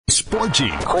Sporgy.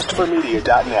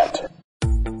 ChristopherMedia.net.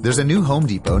 There's a new Home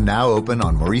Depot now open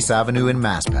on Maurice Avenue in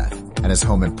Maspeth. And as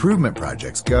home improvement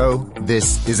projects go,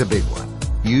 this is a big one.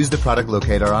 Use the product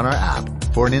locator on our app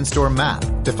for an in-store map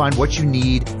to find what you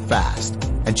need fast.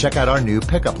 And check out our new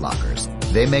pickup lockers.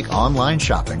 They make online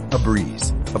shopping a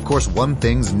breeze. Of course, one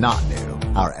thing's not new,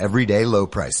 our everyday low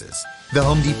prices. The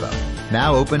Home Depot,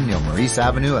 now open near Maurice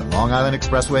Avenue and Long Island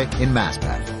Expressway in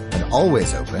Maspeth. And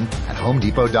always open at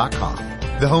HomeDepot.com.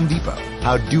 The Home Depot,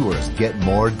 how doers get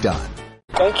more done.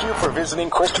 Thank you for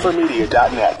visiting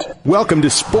ChristopherMedia.net. Welcome to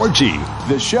Sporgy,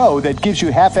 the show that gives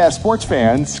you half-ass sports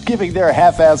fans giving their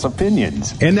half-ass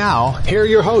opinions. and now here are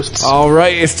your hosts. All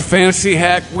right, it's the Fantasy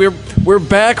Hack. We're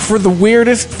back for the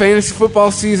weirdest fantasy football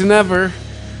season ever.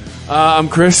 I'm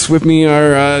Chris. With me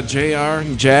are JR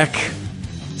and Jack.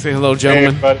 Say hello,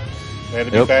 gentlemen. Hey, everybody. Glad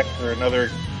to be back for another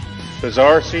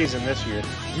bizarre season this year.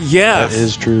 Yes, That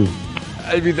is true.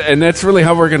 I mean, and that's really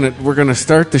how we're gonna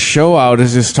start the show out.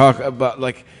 Is just talk about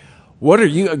like, what are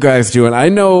you guys doing? I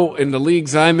know in the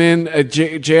leagues I'm in,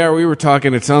 JR, we were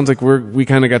talking. It sounds like we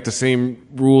kind of got the same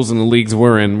rules in the leagues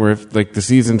we're in, where if like the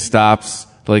season stops,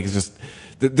 like it's just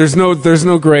there's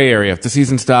no gray area. If the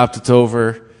season stopped, it's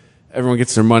over. Everyone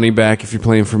gets their money back if you're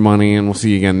playing for money, and we'll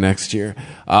see you again next year.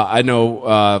 I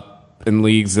know in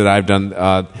leagues that I've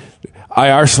done,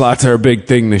 IR slots are a big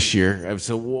thing this year.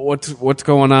 So what's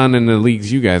going on in the leagues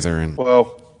you guys are in?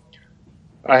 Well,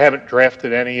 I haven't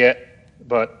drafted any yet,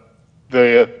 but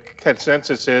the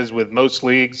consensus is with most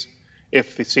leagues,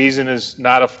 if the season is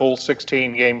not a full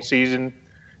 16-game season,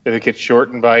 if it gets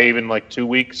shortened by even like 2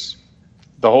 weeks,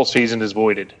 the whole season is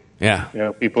voided. Yeah. You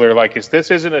know, people are like,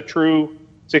 this isn't a true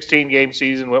 16-game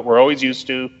season, what we're always used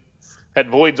to. That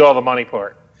voids all the money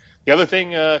part. The other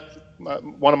thing,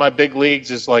 one of my big leagues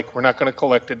is like, we're not going to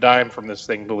collect a dime from this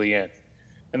thing till the end.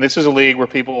 And this is a league where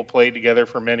people will play together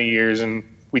for many years, and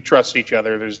we trust each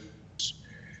other. It's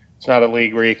not a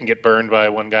league where you can get burned by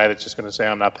one guy that's just going to say,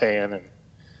 I'm not paying.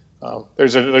 And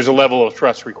there's a level of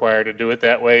trust required to do it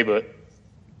that way, but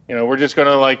you know, we're just going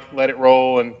to like let it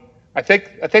roll. And I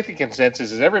think the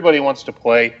consensus is everybody wants to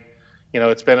play. You know,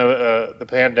 it's been the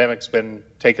pandemic's been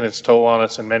taking its toll on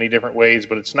us in many different ways,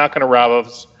 but it's not going to rob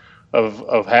us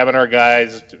of having our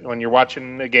guys. When you're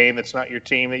watching a game that's not your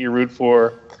team that you root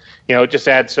for, you know, it just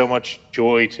adds so much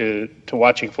joy to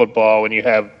watching football when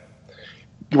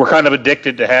we're kind of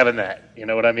addicted to having that. You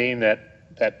know what I mean?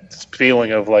 That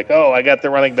feeling of like, oh, I got the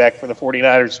running back for the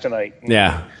 49ers tonight.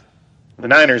 Yeah. The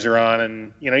Niners are on,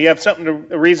 and you know, you have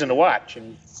a reason to watch.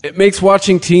 And It makes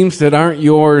watching teams that aren't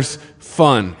yours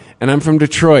fun. And I'm from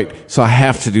Detroit, so I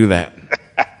have to do that.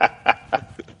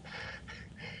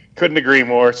 Couldn't agree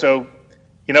more. So,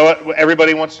 you know what?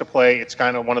 Everybody wants to play. It's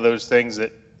kind of one of those things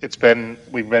that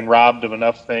we've been robbed of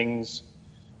enough things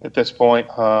at this point,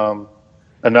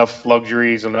 enough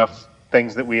luxuries, enough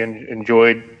things that we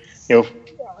enjoyed. You know,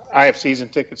 I have season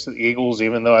tickets to the Eagles,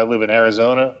 even though I live in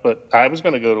Arizona, but I was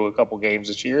going to go to a couple games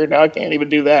this year. Now I can't even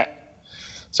do that.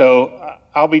 So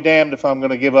I'll be damned if I'm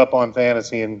going to give up on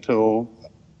fantasy until,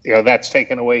 you know, that's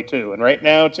taken away too. And right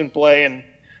now it's in play, and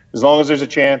as long as there's a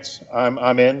chance,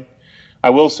 I'm in. I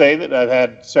will say that I've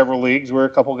had several leagues where a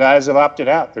couple guys have opted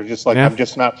out. They're just like, I'm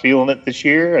just not feeling it this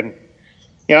year. And,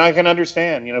 you know, I can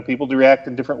understand, you know, people do react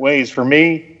in different ways. For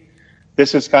me,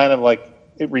 this is kind of like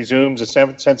it resumes a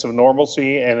sense of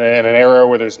normalcy and an era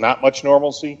where there's not much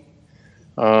normalcy.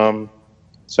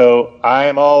 So I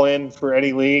am all in for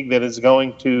any league that is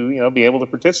going to, you know, be able to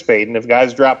participate. And if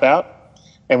guys drop out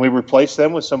and we replace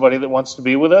them with somebody that wants to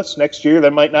be with us next year, there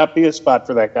might not be a spot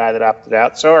for that guy that opted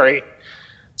out. Sorry,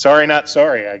 not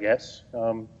sorry, I guess.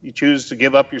 You choose to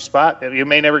give up your spot, you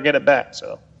may never get it back.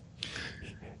 So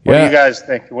what do you guys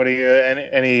think? What are you,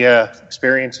 any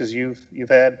experiences you've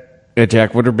had? Yeah,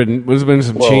 Jack, what have been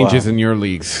some changes in your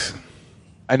leagues?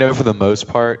 I know for the most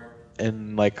part,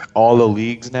 in like all the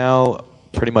leagues now,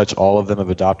 pretty much all of them have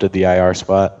adopted the IR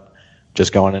spot.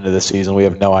 Just going into the season, we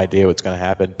have no idea what's going to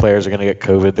happen. Players are going to get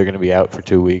COVID. They're going to be out for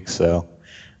 2 weeks. So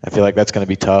I feel like that's going to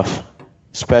be tough,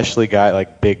 especially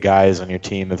big guys on your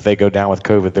team. If they go down with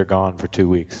COVID, they're gone for 2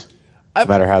 weeks, no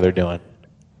matter how they're doing.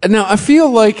 Now, I feel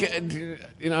like, you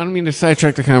know, I don't mean to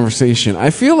sidetrack the conversation. I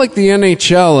feel like the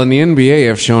NHL and the NBA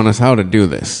have shown us how to do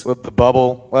this. With the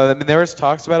bubble, well, I mean, there was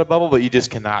talks about a bubble, but you just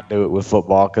cannot do it with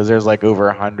football because there's like over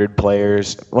 100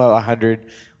 players. Well,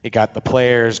 100. You got the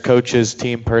players, coaches,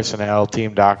 team personnel,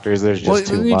 team doctors. There's just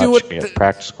too much. You get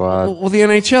practice squad. Well, the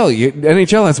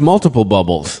NHL has multiple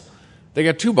bubbles. They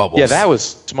got 2 bubbles. Yeah, that was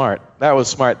smart.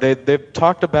 They've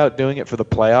talked about doing it for the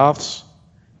playoffs,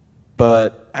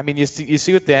 But I mean, you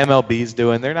see what the MLB's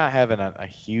doing. They're not having a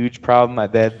huge problem.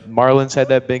 Marlins had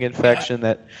that big infection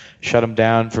that shut them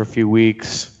down for a few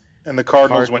weeks. And the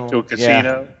Cardinals went to a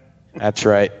casino. Yeah, that's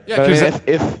right. Yeah,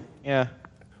 but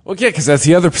Well, yeah, because that's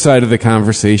the other side of the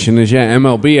conversation is,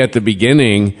 MLB at the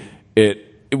beginning, it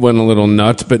went a little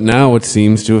nuts, but now it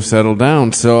seems to have settled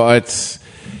down. So it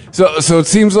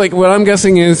seems like what I'm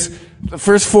guessing is the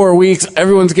first 4 weeks,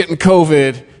 everyone's getting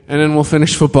COVID, and then we'll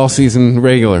finish football season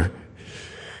regular.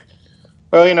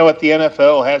 Well, you know what? The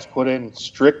NFL has put in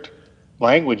strict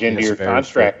language into your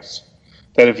contracts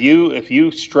that if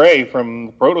you stray from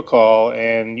the protocol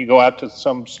and you go out to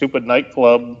some stupid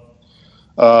nightclub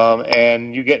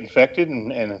and you get infected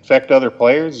and infect other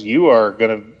players, you are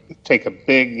going to take a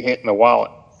big hit in the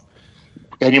wallet.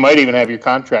 And you might even have your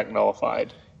contract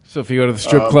nullified. So if you go to the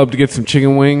strip club to get some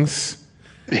chicken wings?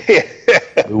 Yeah.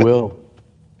 We will.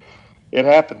 It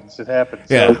happens. Yeah.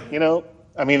 So,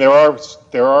 I mean, there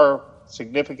are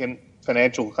significant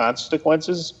financial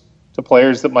consequences to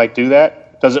players that might do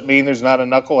that. Doesn't mean there's not a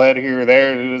knucklehead here or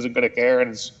there who isn't going to care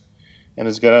and is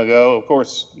going to go. Of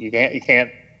course, you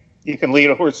can lead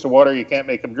a horse to water. You can't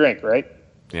make him drink, right?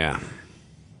 Yeah.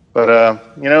 But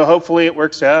hopefully it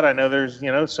works out. I know there's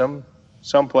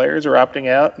some players are opting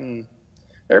out, and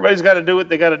everybody's got to do what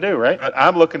they got to do, right?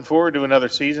 I'm looking forward to another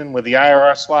season with the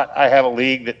IR slot. I have a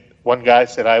league that one guy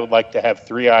said I would like to have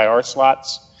 3 IR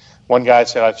slots. One guy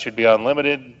said I should be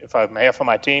unlimited. If half of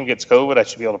my team gets COVID, I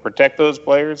should be able to protect those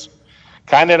players.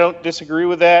 Kind of don't disagree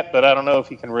with that, but I don't know if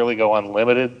you can really go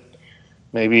unlimited.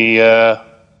 Maybe,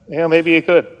 maybe you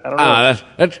could. I don't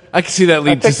know. I can see that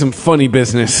lead to some funny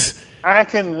business. I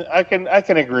can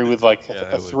agree with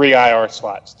 3 IR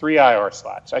slots. 3 IR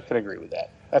slots. I can agree with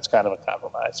that. That's kind of a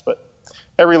compromise. But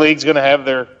every league's going to have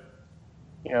their,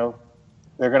 they're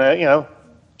going to,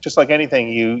 just like anything,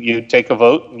 you take a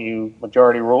vote and you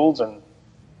majority rules, and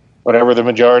whatever the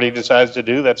majority decides to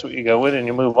do, that's what you go with, and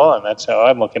you move on. That's how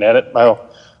I'm looking at it. My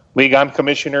league I'm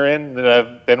commissioner in, that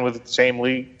I've been with the same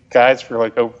league guys for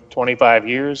over 25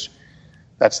 years.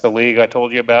 That's the league I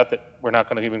told you about that we're not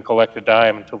going to even collect a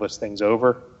dime until this thing's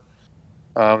over.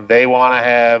 We're going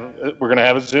to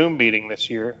have a Zoom meeting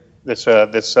this year, this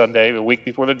Sunday, a week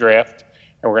before the draft,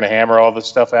 and we're going to hammer all this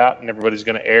stuff out, and everybody's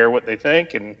going to air what they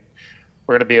think, and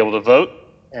we're going to be able to vote,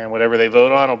 and whatever they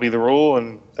vote on will be the rule,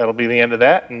 and that'll be the end of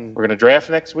that. And we're going to draft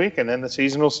next week, and then the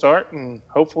season will start, and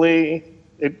hopefully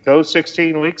it goes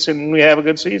 16 weeks, and we have a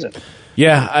good season.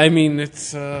 Yeah, I mean,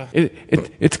 it's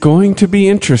going to be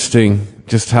interesting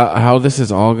just how this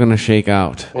is all going to shake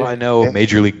out. Well, I know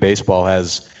Major League Baseball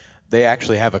they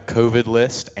actually have a COVID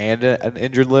list and an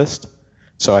injured list,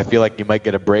 so I feel like you might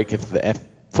get a break if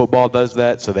football does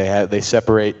that. So they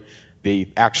separate the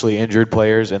actually injured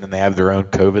players, and then they have their own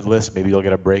COVID list. Maybe you'll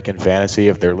get a break in fantasy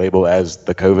if they're labeled as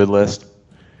the COVID list.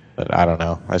 But I don't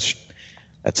know.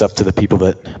 That's up to the people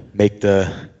that make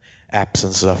the apps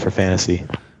and stuff for fantasy.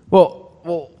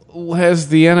 Well, has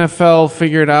the NFL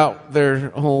figured out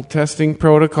their whole testing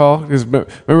protocol? Because remember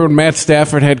when Matt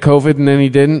Stafford had COVID and then he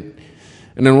didn't?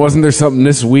 And then wasn't there something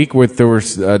this week where there were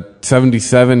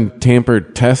 77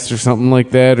 tampered tests or something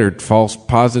like that, or false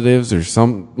positives or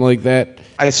something like that?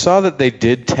 I saw that they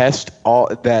did test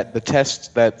the tests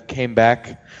that came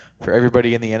back for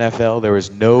everybody in the NFL. There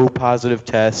was no positive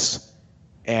tests,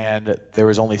 and there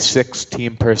was only 6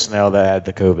 team personnel that had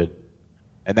the COVID.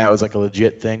 And that was a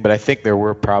legit thing, but I think there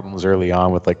were problems early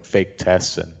on with fake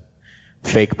tests and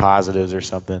fake positives or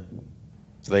something.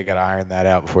 So they got to iron that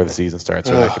out before the season starts,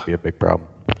 or that could be a big problem.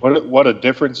 What a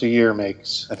difference a year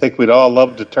makes. I think we'd all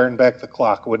love to turn back the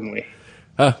clock, wouldn't we?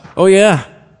 Oh, yeah.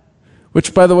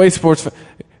 Which, by the way,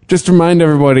 just to remind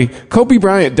everybody, Kobe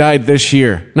Bryant died this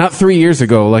year, not 3 years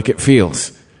ago like it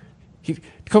feels.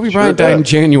 Kobe Bryant died in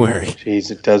January. Jeez,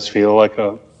 it does feel like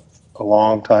a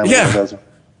long time ago, doesn't it?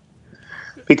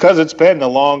 Because it's been the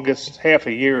longest half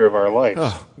a year of our lives.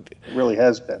 Oh. It really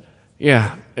has been.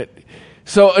 Yeah.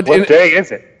 What day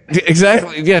is it?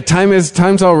 Exactly. Yeah,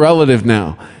 time's all relative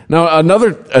now. Now,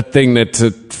 another thing that's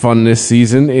fun this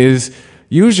season is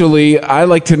usually I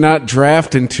like to not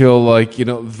draft until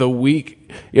the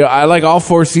week. I like all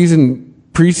 4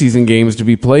 preseason games to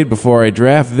be played before I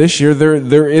draft. This year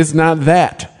there is not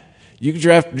that. You can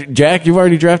draft. Jack, you've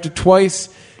already drafted twice.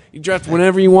 You draft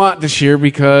whenever you want this year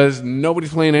because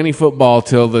nobody's playing any football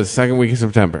till the second week of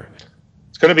September.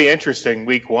 It's going to be interesting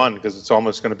week 1 because it's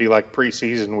almost going to be like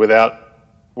preseason without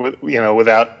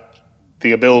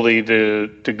the ability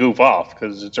to goof off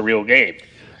because it's a real game.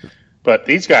 But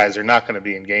these guys are not going to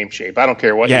be in game shape. I don't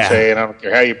care what you say, and I don't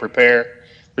care how you prepare.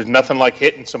 There's nothing like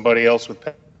hitting somebody else with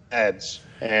pads.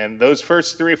 And those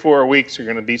first 3 or 4 weeks are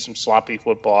going to be some sloppy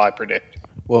football, I predict.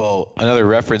 Well, another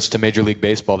reference to Major League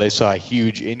Baseball, they saw a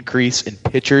huge increase in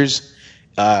pitchers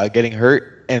getting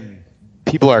hurt, and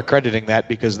people are crediting that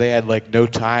because they had like no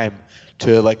time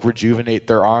to like rejuvenate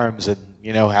their arms, and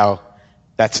you know how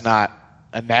that's not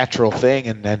a natural thing,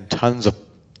 and then tons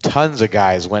of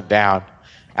guys went down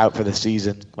out for the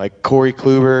season. Like Corey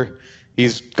Kluber,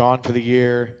 he's gone for the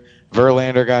year.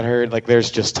 Verlander got hurt. Like there's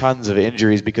just tons of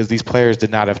injuries because these players did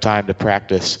not have time to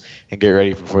practice and get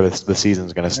ready before the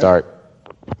season's going to start.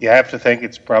 You have to think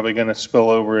it's probably going to spill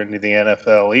over into the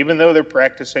NFL. Even though they're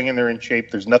practicing and they're in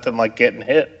shape, there's nothing like getting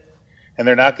hit. And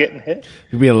they're not getting hit.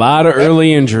 There'll be a lot of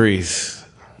early injuries.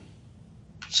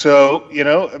 So,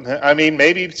 I mean,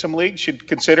 maybe some leagues should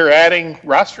consider adding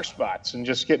roster spots and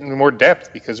just getting more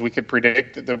depth because we could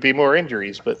predict that there'll be more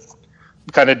injuries. But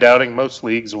I'm kind of doubting most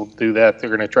leagues will do that. They're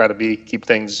going to try to keep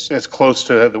things as close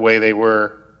to the way they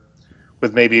were,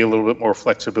 with maybe a little bit more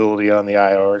flexibility on the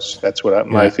IRs. That's what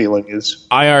my feeling is.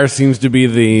 IR seems to be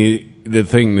the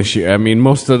thing this year. I mean,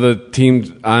 most of the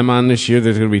teams I'm on this year,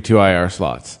 there's going to be 2 IR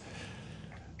slots.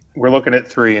 We're looking at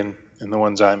 3 in the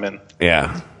ones I'm in.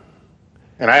 Yeah.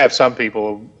 And I have some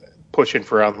people pushing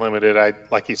for unlimited.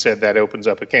 Like you said, that opens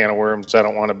up a can of worms. I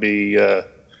don't want to be,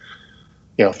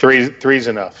 three's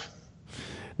enough.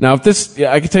 Now,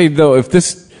 I can tell you though, if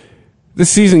this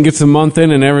season gets a month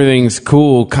in and everything's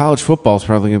cool, college football is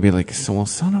probably going to be like, well,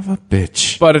 son of a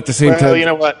bitch. But at the same time, you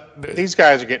know what? These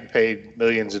guys are getting paid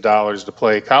millions of dollars to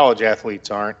play. College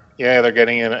athletes aren't. Yeah, they're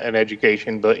getting an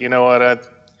education, but you know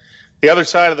what? The other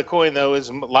side of the coin, though, is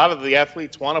a lot of the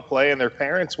athletes want to play and their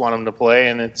parents want them to play,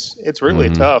 and it's really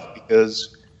tough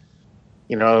because,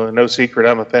 no secret,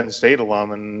 I'm a Penn State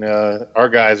alum, and our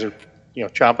guys are,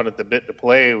 chomping at the bit to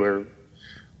play. We're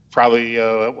probably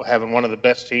having one of the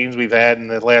best teams we've had in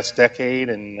the last decade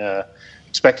and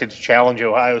expected to challenge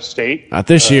Ohio State. Not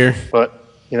this year. But,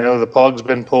 the plug's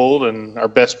been pulled and our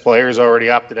best players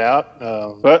already opted out.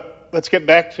 But let's get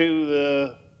back to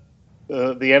the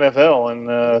NFL,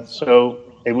 and so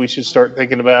maybe we should start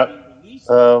thinking about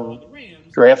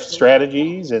draft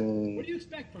strategies and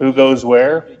who goes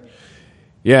where.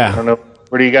 Yeah. I don't know.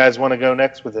 Where do you guys want to go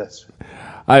next with this?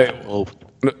 Well,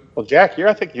 Jack,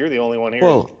 I think you're the only one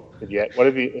here yet. What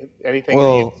have anything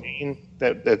that you've seen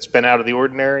that's been out of the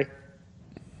ordinary?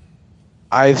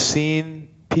 I've seen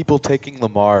people taking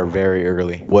Lamar very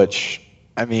early, which,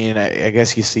 I mean, I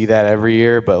guess you see that every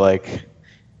year, but like,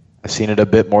 I've seen it a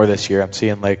bit more this year. I'm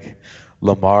seeing like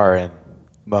Lamar and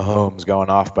Mahomes going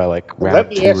off by like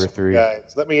round 2 or 3.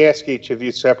 Guys, let me ask each of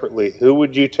you separately. Who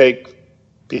would you take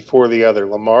before the other,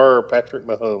 Lamar or Patrick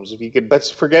Mahomes? If you could, let's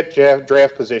forget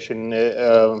draft position.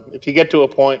 If you get to a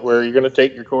point where you're going to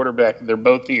take your quarterback, they're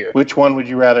both here. Which one would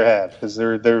you rather have? Because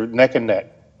they're neck and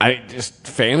neck. I just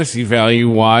fantasy value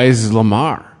wise,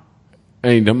 Lamar. I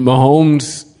mean,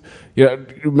 Mahomes. Yeah,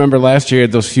 remember last year he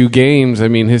had those few games. I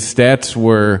mean, his stats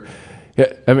were.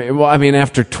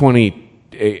 After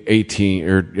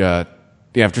 2018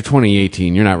 after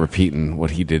 2018, you're not repeating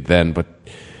what he did then. But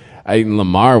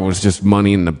Lamar was just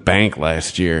money in the bank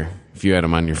last year if you had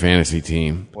him on your fantasy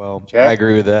team. Well, Jack? I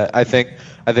agree with that. I think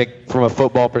from a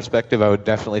football perspective, I would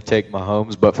definitely take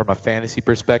Mahomes. But from a fantasy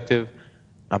perspective,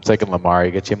 I'm taking Lamar.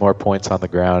 He gets you more points on the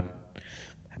ground.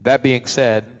 That being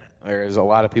said, there's a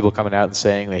lot of people coming out and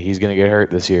saying that he's going to get hurt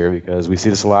this year because we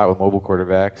see this a lot with mobile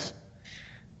quarterbacks.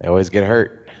 They always get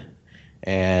hurt.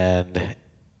 And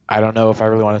I don't know if I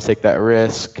really want to take that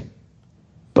risk,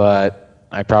 but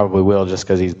I probably will just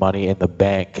because he's money in the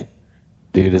bank.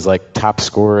 Dude is like top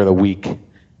scorer of the week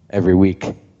every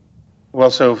week.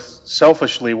 Well, so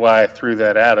selfishly why I threw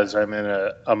that out is I'm in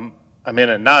a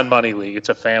non-money league. It's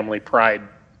a family pride,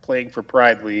 playing for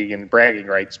pride league and bragging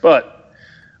rights, but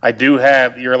I do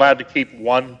have, you're allowed to keep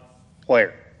one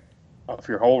player off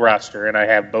your whole roster, and I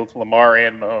have both Lamar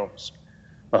and Mahomes.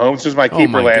 Mahomes was my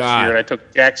keeper last year, and I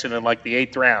took Jackson in like the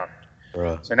 8th round.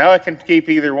 Bruh. So now I can keep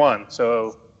either one.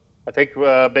 So I think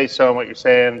based on what you're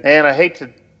saying, and I hate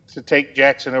to take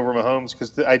Jackson over Mahomes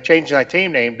because I changed my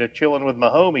team name to Chillin' with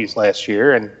Mahomies last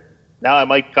year, and now I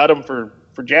might cut him for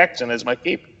Jackson as my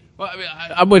keeper. Well, I mean,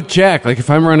 I'm with Jack. Like if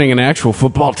I'm running an actual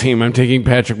football team, I'm taking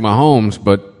Patrick Mahomes,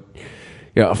 but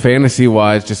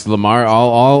fantasy-wise, just Lamar,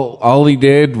 all he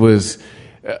did was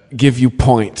give you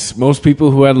points. Most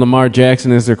people who had Lamar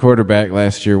Jackson as their quarterback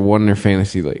last year won their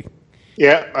fantasy league.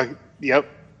 Yeah, yep.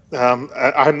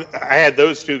 I had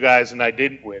those 2 guys, and I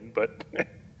didn't win, but he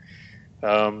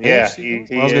is.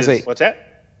 Say, what's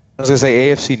that? I was going to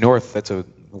say AFC North, that's a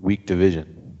weak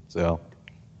division. So,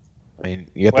 I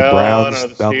mean, you got the Browns, the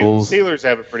Bengals. Steelers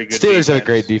have a pretty good defense. have a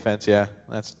great defense, yeah.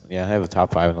 I have a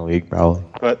top 5 in the league, probably.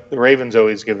 But the Ravens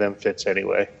always give them fits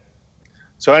anyway.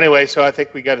 So anyway, so I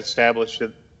think we got established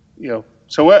that,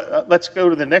 So let's go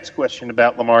to the next question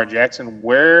about Lamar Jackson.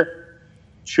 Where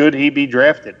should he be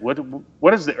drafted?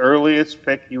 What is the earliest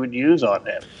pick you would use on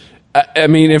him? I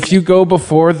mean, if you go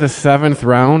before the 7th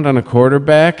round on a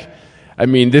quarterback, I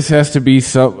mean, this has to be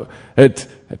so.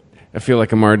 I feel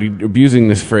like I'm already abusing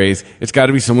this phrase. It's got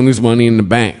to be someone who's money in the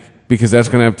bank, because that's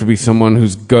going to have to be someone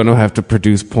who's going to have to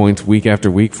produce points week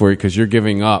after week for you, because you're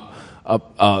giving up.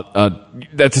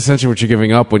 That's essentially what you're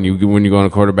giving up when you go on a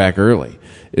quarterback early,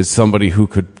 is somebody who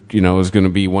could, is going to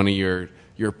be one of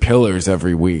your pillars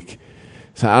every week.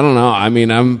 So I don't know. I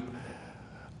mean,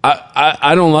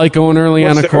 I don't like going early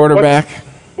on a quarterback.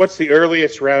 What's the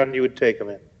earliest round you would take him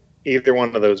in? Either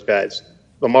one of those guys,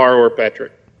 Lamar or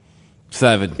Patrick.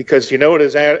 7. Because you know what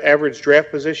his average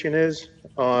draft position is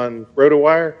on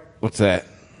RotoWire? What's that?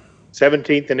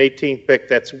 17th and 18th pick.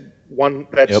 That's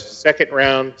second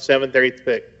round, 7th or 8th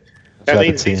pick. That 17.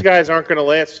 Means these guys aren't going to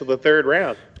last till the 3rd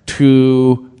round.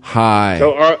 Too high.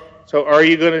 So are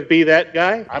you going to be that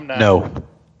guy? I'm not.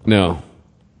 No.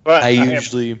 But I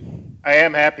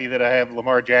am happy that I have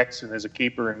Lamar Jackson as a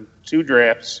keeper in 2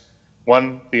 drafts.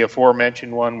 One, the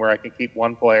aforementioned one, where I can keep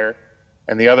one player,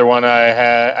 and the other one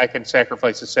I can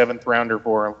sacrifice a 7th rounder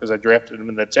for him, because I drafted him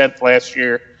in the 10th last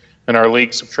year, and our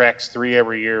league subtracts 3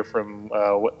 every year from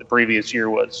what the previous year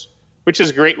was, which is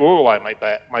a great rule, I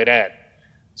might add.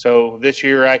 So this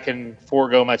year I can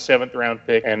forego my 7th round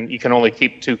pick, and you can only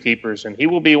keep 2 keepers, and he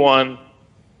will be one.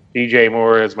 DJ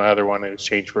Moore is my other one who's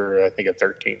changed for, I think, a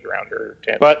 13th rounder or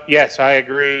 10th. But yes, I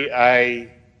agree. I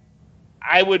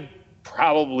would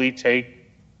probably take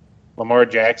Lamar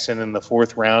Jackson in the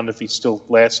 4th round if he still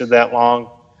lasted that long.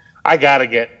 I got to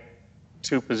get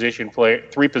 3 position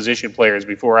players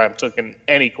before I'm taking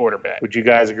any quarterback. Would you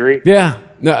guys agree? Yeah.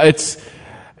 No, it's,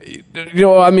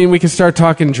 I mean, we can start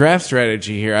talking draft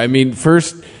strategy here. I mean,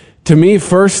 first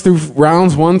through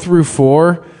rounds 1 through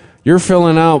 4, you're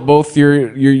filling out both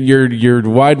your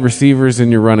wide receivers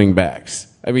and your running backs.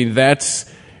 I mean, those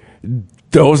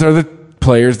are the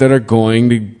players that are going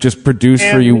to just produce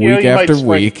for you week after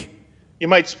week. You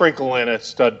might sprinkle in a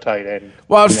stud tight end.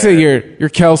 Well, I'd say your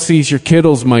Kelce's, your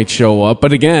Kittles might show up,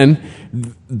 but again,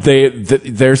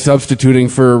 they're substituting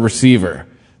for a receiver.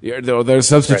 They're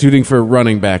substituting for a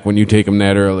running back when you take them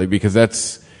that early, because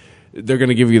they're going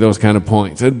to give you those kind of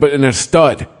points. But in a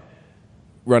stud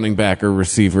running back or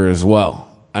receiver as well.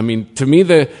 I mean, to me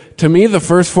the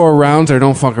first 4 rounds are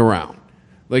don't fuck around.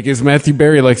 Like as Matthew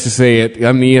Berry likes to say it,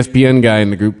 I'm the ESPN guy in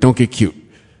the group, don't get cute.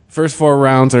 First 4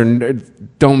 rounds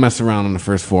don't mess around in the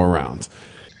first 4 rounds.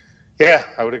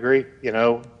 Yeah, I would agree.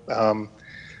 I'm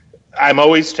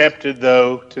always tempted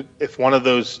though if one of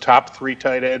those top 3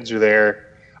 tight ends are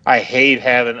there, I hate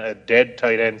having a dead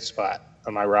tight end spot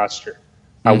on my roster.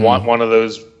 Mm-hmm. I want one of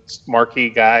those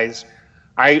marquee guys.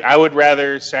 I would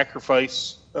rather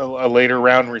sacrifice a later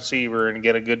round receiver and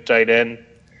get a good tight end.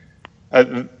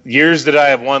 Years that I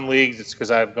have won leagues, it's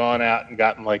because I've gone out and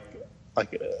gotten like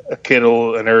a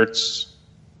Kittle, an Ertz,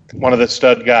 one of the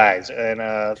stud guys, and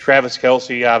Travis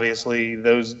Kelce. Obviously,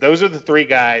 those are the 3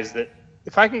 guys that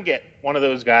if I can get one of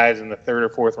those guys in the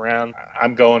 3rd or 4th round,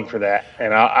 I'm going for that.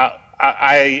 And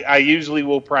I usually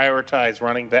will prioritize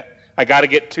running back. I got to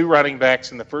get 2 running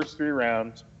backs in the first 3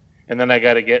 rounds. And then I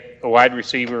got to get a wide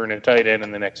receiver and a tight end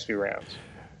in the next 2 rounds.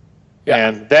 Yeah.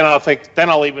 And then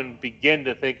I'll even begin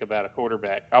to think about a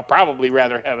quarterback. I'll probably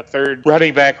rather have a 3rd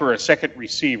running back or a 2nd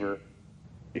receiver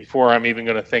before I'm even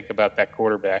going to think about that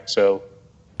quarterback. So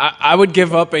I would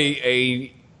give up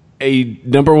a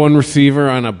number 1 receiver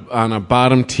on a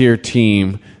bottom tier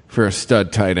team for a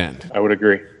stud tight end. I would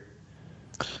agree.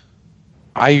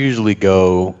 I usually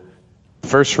go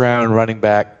 1st round running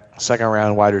back, 2nd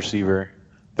round wide receiver,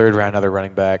 3rd round another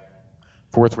running back,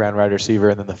 4th round wide receiver,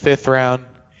 and then the 5th round,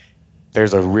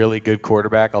 there's a really good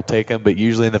quarterback. I'll take him, but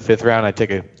usually in the 5th round, I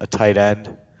take a tight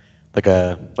end, like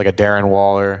a Darren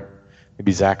Waller,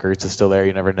 maybe Zach Ertz is still there.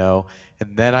 You never know.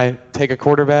 And then I take a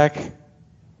quarterback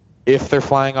if they're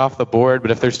flying off the board. But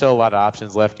if there's still a lot of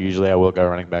options left, usually I will go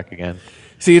running back again.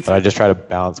 But I just try to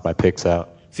balance my picks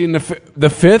out. See, in the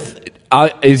 5th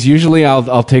is usually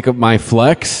I'll take up my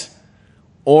flex.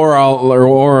 Or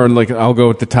I'll go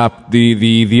with the top,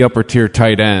 the upper tier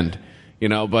tight end,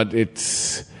 but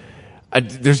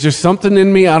there's just something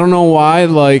in me. I don't know why.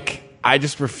 Like I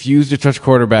just refuse to touch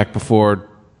quarterback before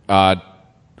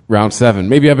round 7.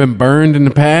 Maybe I've been burned in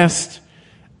the past.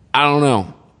 I don't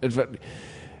know.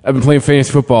 I've been playing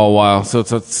fantasy football a while, so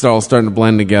it's all starting to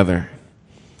blend together.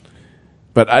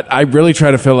 But I really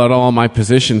try to fill out all my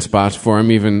position spots for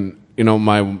him. Even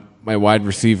my wide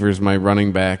receivers, my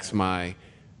running backs, my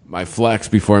flex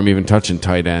before I'm even touching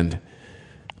tight end.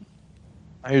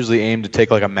 I usually aim to take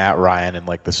like a Matt Ryan in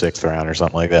like the 6th round or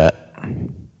something like that.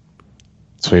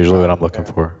 That's usually what I'm looking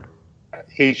for.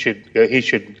 He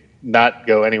should not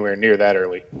go anywhere near that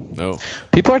early. No.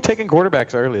 People are taking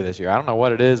quarterbacks early this year. I don't know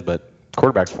what it is, but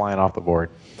quarterbacks flying off the board.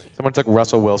 Someone took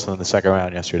Russell Wilson in the 2nd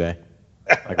round yesterday.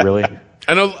 Like, really?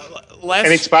 I know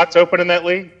Any spots open in that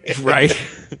league? Right.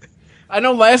 I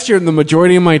know last year in the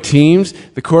majority of my teams,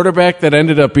 the quarterback that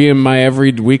ended up being my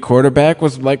every week quarterback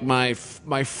was like my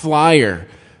flyer,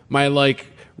 my like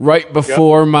right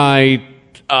before my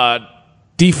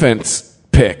defense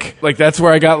pick. Like that's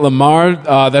where I got Lamar.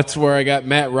 That's where I got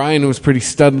Matt Ryan, who was pretty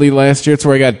studly last year. It's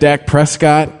where I got Dak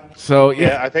Prescott. So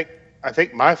yeah, I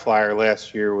think my flyer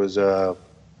last year was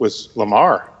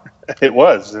Lamar. It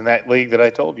was in that league that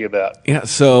I told you about. Yeah,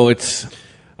 so it's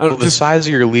the size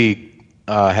of your league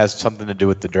has something to do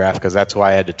with the draft because that's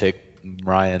why I had to take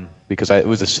Ryan because it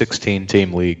was a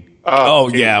 16-team league. Oh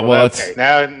yeah, well okay.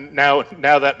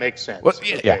 Now that makes sense. Well,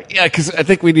 yeah, because I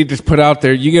think we need to put out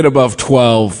there. You get above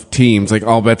 12 teams, like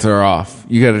all bets are off.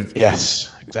 You got to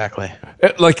yes, exactly.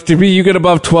 Like to me, you get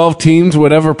above 12 teams,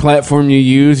 whatever platform you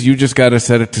use, you just got to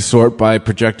set it to sort by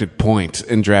projected points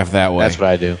and draft that way. That's what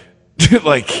I do.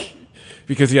 Like,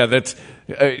 because yeah, that's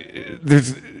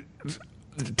there's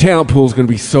the talent pool is going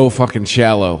to be so fucking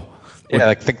shallow. Yeah,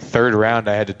 like I think 3rd round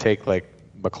I had to take like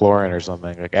McLaurin or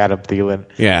something, like Adam Thielen.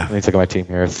 Yeah. Let me take my team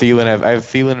here. I have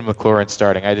Thielen and McLaurin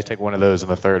starting. I had to take one of those in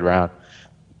the 3rd round.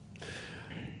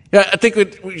 Yeah, I think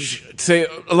we should say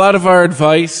a lot of our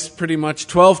advice, pretty much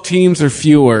 12 teams or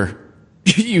fewer,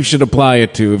 you should apply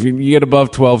it to. If you get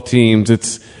above 12 teams,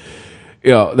 it's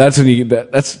that's when you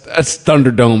that's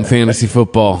Thunderdome fantasy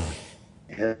football.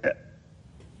 Yeah.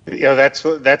 That's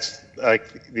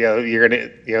like you're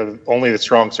gonna only the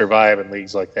strong survive in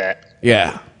leagues like that.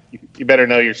 Yeah. You better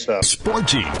know your stuff.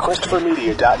 Sporgy.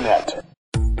 ChristopherMedia.net.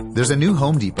 There's a new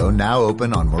Home Depot now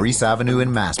open on Maurice Avenue in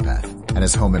Maspeth. And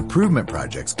as home improvement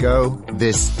projects go,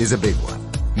 this is a big one.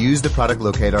 Use the product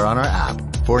locator on our app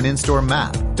for an in-store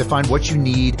map to find what you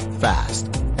need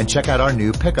fast. And check out our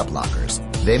new pickup lockers.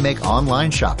 They make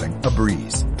online shopping a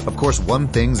breeze. Of course, one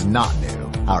thing's not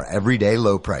new, our everyday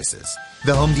low prices.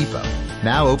 The Home Depot,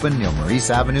 now open near Maurice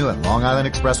Avenue and Long Island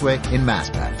Expressway in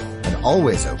Maspeth. And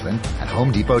always open at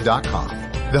HomeDepot.com.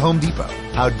 The Home Depot,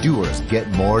 how doers get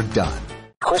more done.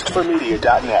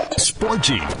 ChristopherMedia.net.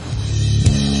 Sporgy.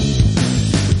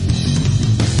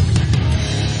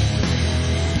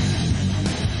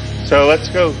 So let's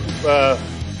go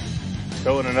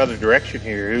in another direction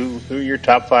here. Who are your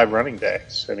top 5 running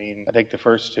backs? I mean, I think the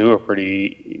first 2 are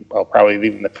pretty. Well, probably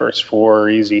even the first 4 are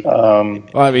easy. Well,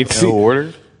 I mean, No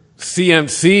order?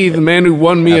 CMC, the man who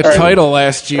won me a title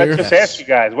last year. Let's just ask you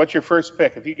guys, what's your first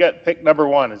pick? If you got pick number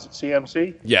 1, is it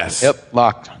CMC? Yes. Yep,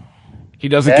 locked. He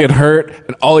doesn't get hurt,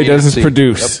 and all he does is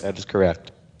produce. Yep, that is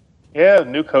correct. Yeah,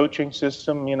 new coaching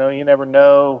system. You never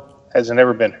know. Hasn't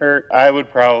ever been hurt. I would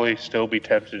probably still be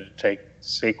tempted to take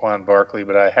Saquon Barkley,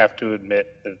 but I have to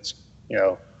admit that it's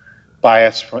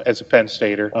biased as a Penn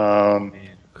Stater.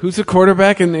 Who's the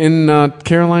quarterback in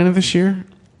Carolina this year?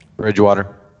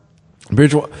 Bridgewater.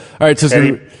 All right, so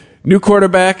it's new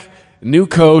quarterback, new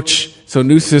coach, so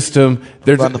new system.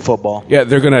 They're Run the football. Yeah,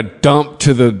 they're gonna dump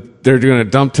to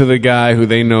the guy who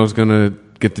they know is gonna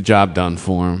get the job done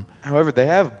for him. However, they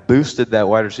have boosted that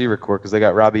wide receiver core because they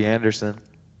got Robbie Anderson.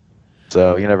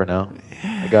 So you never know.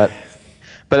 But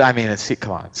I mean,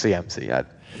 come on, CMC.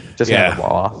 Just hand the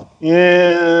ball off.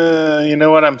 Yeah, you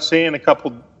know what I'm seeing?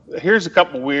 Here's a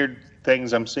couple weird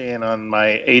things I'm seeing on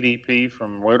my ADP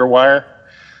from RotoWire.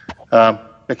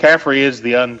 McCaffrey is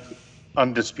the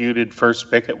undisputed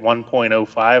first pick at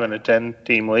 1.05 in a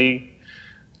 10-team league.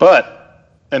 But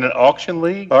in an auction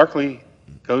league, Barkley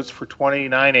goes for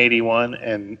 $29.81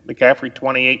 and McCaffrey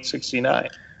 $28.69.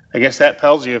 I guess that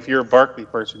tells you if you're a Barkley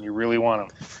person, you really want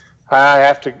him. I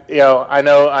have to, I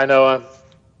know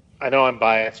I'm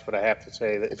biased, but I have to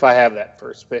say that if I have that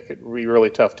first pick, it would be really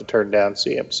tough to turn down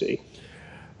CMC.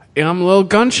 Yeah, I'm a little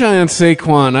gun shy on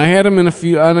Saquon. I had him in a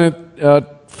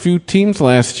few teams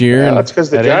last year. Yeah, that's because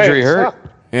the Giants suck.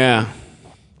 Yeah.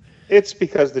 It's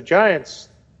because the Giants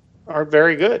aren't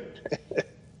very good.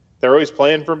 They're always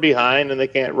playing from behind, and they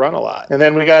can't run a lot. And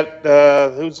then we got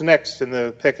who's next in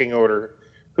the picking order?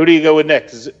 Who do you go with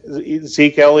next?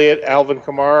 Zeke Elliott, Alvin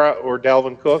Kamara, or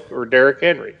Dalvin Cook, or Derrick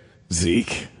Henry?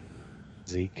 Zeke.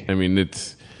 Zeke. I mean,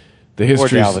 it's the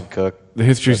history. Or Dalvin Cook. The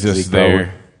history's just Zeke there.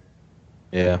 Over.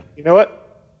 Yeah. You know what?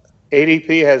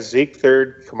 ADP has Zeke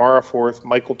 3rd, Kamara 4th,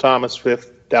 Michael Thomas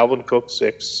 5th, Dalvin Cook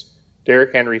 6th,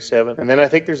 Derrick Henry 7th. And then I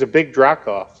think there's a big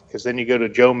drop-off because then you go to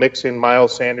Joe Mixon,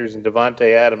 Miles Sanders, and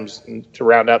Devontae Adams to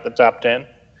round out the top 10.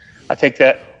 I think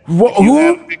that.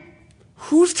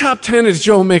 Whose top 10 is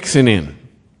Joe Mixon in?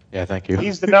 Yeah, thank you.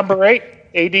 He's the number 8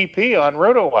 ADP on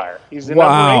RotoWire. He's the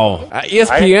Wow. number 8.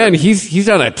 ESPN, he's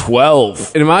on at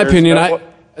 12. And in my opinion,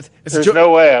 There's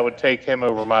no way I would take him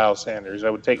over Miles Sanders. I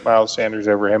would take Miles Sanders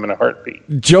over him in a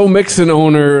heartbeat. Joe Mixon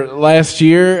owner last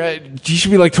year, he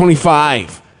should be like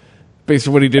 25 based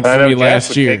on what he did for me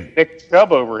last year. Take Nick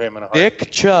Chubb over him in a heartbeat.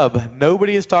 Nick Chubb.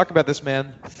 Nobody has talked about this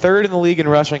man. 3rd in the league in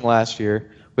rushing last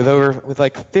year with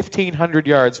like 1,500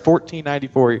 yards,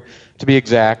 1,494 to be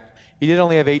exact. He did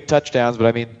only have 8 touchdowns, but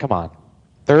I mean, come on.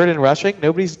 3rd in rushing?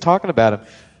 Nobody's talking about him.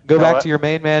 Go back to your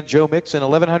main man, Joe Mixon,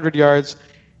 1,100 yards.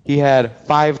 He had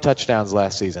 5 touchdowns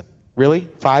last season. Really?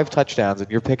 5 touchdowns, and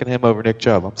you're picking him over Nick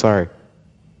Chubb. I'm sorry.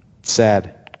 It's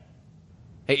sad.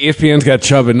 Hey, ESPN's got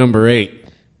Chubb at number 8.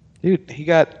 Dude, he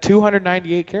got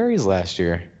 298 carries last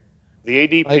year. The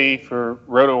ADP for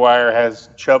RotoWire has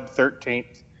Chubb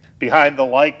 13th, behind the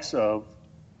likes of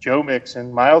Joe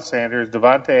Mixon, Miles Sanders,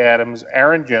 Devontae Adams,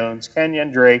 Aaron Jones,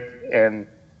 Kenyon Drake, and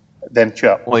then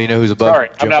Chubb. Well, you know who's above Sorry,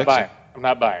 Joe I'm not Mixon? buying it. I'm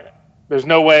not buying it. There's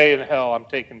no way in hell I'm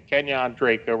taking Kenyon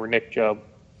Drake over Nick Chubb.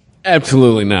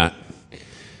 Absolutely not.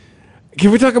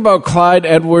 Can we talk about Clyde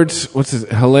Edwards? What's his?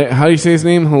 How do you say his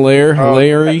name? Hilaire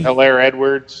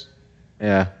Edwards.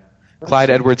 Yeah. Clyde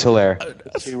Edwards-Hilaire.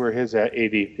 Let's see where his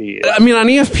ADP is. I mean, on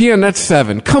ESPN, that's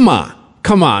 7. Come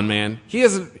on, man.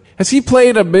 Has he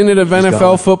played a minute of NFL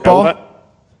gone. football?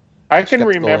 I can Skeptical,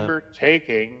 remember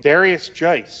taking Darius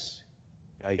Jice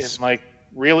Nice. in like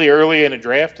really early in a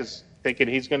draft, is thinking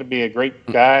he's going to be a great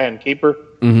guy and keeper.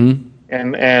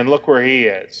 Mm-hmm. And look where he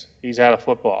is. He's out of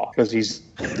football because he's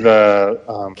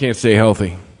the Can't stay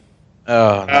healthy.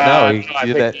 Oh, no. I You think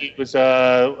did that. he was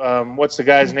what's the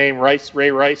guy's name?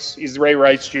 Ray Rice. He's Ray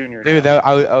Rice Jr. Dude, that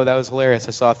was hilarious.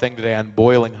 I saw a thing today on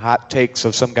Boiling Hot Takes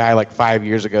of some guy like 5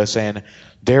 years ago saying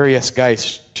Darius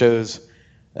Geis chose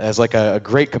as like a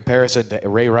great comparison to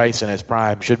Ray Rice in his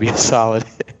prime, should be a solid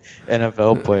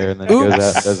NFL player, and then goes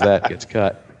out, does that, gets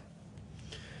cut.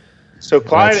 So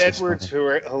Clyde That's just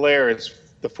Edwards-Hilaire is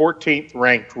the 14th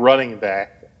ranked running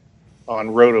back on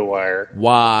RotoWire.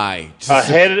 Why?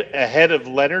 Ahead of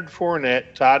Leonard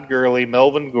Fournette, Todd Gurley,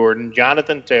 Melvin Gordon,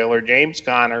 Jonathan Taylor, James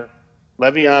Conner,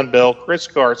 Le'Veon Bell, Chris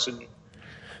Carson.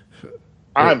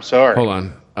 I'm sorry. Hold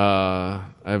on. I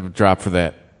have a drop for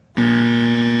that.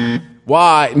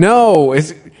 Why? No.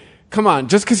 Come on.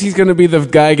 Just because he's going to be the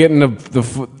guy getting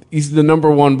he's the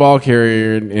number 1 ball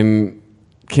carrier in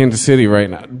Kansas City right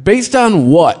now. Based on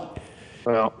what?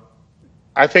 Well,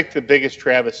 I think the biggest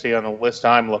travesty on the list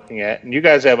I'm looking at, and you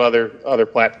guys have other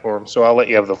platforms, so I'll let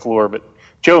you have the floor, but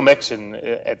Joe Mixon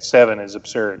at 7 is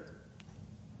absurd.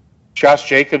 Josh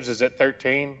Jacobs is at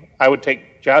 13. I would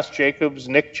take Josh Jacobs,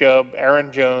 Nick Chubb,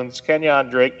 Aaron Jones, Kenyon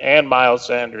Drake, and Miles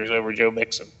Sanders over Joe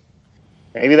Mixon.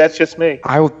 Maybe that's just me.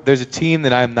 There's a team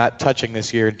that I'm not touching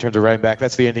this year in terms of running back.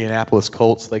 That's the Indianapolis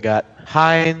Colts. They got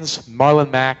Hines, Marlon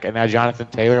Mack, and now Jonathan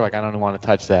Taylor. Like, I don't want to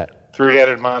touch that.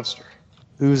 Three-headed monster.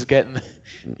 Who's getting?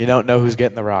 You don't know who's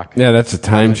getting the rock. Yeah, that's a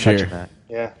timeshare. That.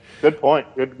 Yeah, good point.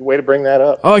 Good way to bring that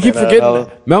up. Oh, I keep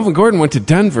forgetting. Melvin Gordon went to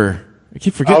Denver. I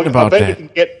keep forgetting about that.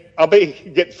 I'll bet you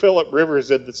can get Phillip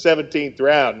Rivers in the 17th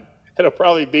round. It'll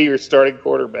probably be your starting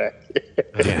quarterback.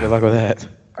 Good luck with that.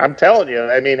 I'm telling you.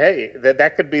 I mean, hey,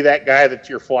 that could be that guy that's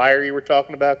your flyer you were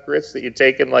talking about, Chris, that you're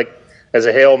taking like as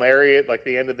a Hail Mary at like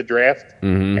the end of the draft.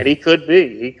 Mm-hmm. And he could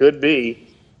be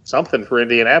something for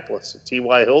Indianapolis. If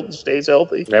T.Y. Hilton stays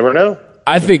healthy. Never know.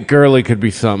 I think Gurley could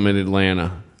be something in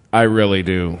Atlanta. I really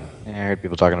do. Yeah, I heard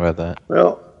people talking about that.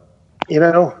 Well,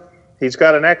 he's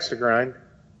got an axe to grind.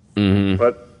 Mm-hmm.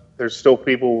 But there's still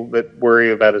people that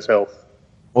worry about his health.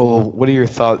 Well, what are your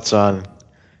thoughts on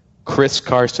Chris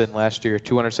Carson last year?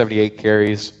 278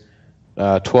 carries,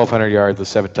 1,200 yards with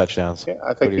 7 touchdowns. Yeah,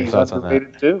 I think what are your he's thoughts on that?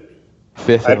 underrated too.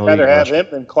 5th in I'd the rather league. have him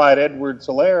than Clyde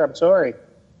Edwards-Hilaire. I'm sorry.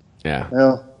 Yeah.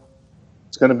 Well,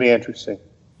 it's going to be interesting.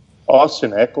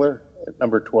 Austin Eckler at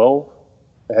number 12,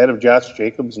 ahead of Josh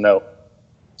Jacobs? No.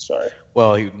 Sorry.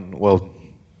 Well,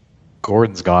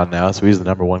 Gordon's gone now, so he's the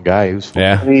number 1 guy.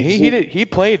 Yeah. He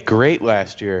played great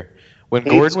last year. When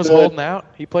Gordon was holding out,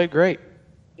 he played great.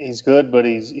 He's good, but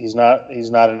he's not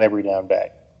an every down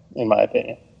back, in my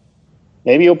opinion.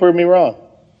 Maybe you'll prove me wrong.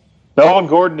 Melvin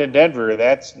Gordon in Denver,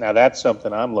 that's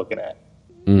something I'm looking at.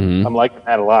 Mm-hmm. I'm liking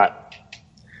that a lot.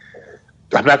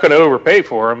 I'm not going to overpay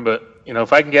for him, but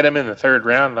if I can get him in the 3rd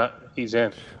round, he's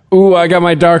in. Ooh, I got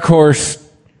my dark horse.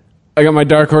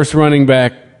 Running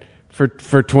back for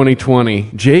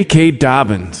 2020. J.K.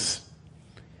 Dobbins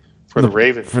For the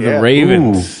Ravens. the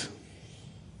Ravens.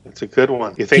 It's a good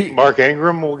one. You think Mark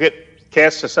Ingram will get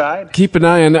cast aside. Keep an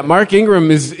eye on that. Mark Ingram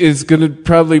is going to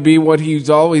probably be what he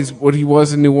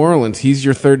was in New Orleans. He's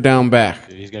your third down back.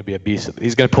 Dude, he's going to be a beast.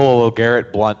 He's going to pull a little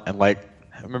Garrett Blunt and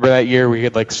remember that year we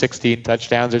had 16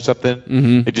 touchdowns or something?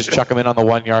 Mm-hmm. They just chuck him in on the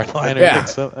 1 yard line. Yeah.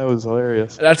 That was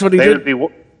hilarious. That's what he did.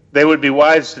 They would be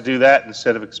wise to do that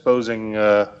instead of exposing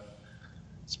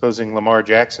Lamar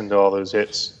Jackson to all those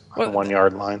hits on the 1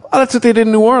 yard line. Well, that's what they did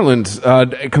in New Orleans.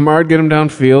 Kamard get him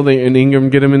downfield, and Ingram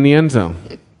get him in the end zone.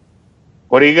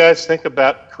 What do you guys think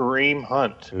about Kareem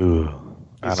Hunt? Ooh,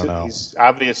 I don't know. He's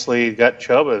obviously got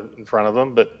Chubb in front of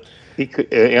him, but he could,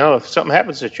 if something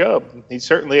happens to Chubb, he's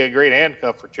certainly a great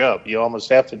handcuff for Chubb. You almost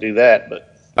have to do that.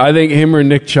 But I think him or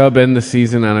Nick Chubb end the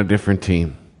season on a different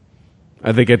team.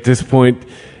 I think at this point,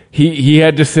 he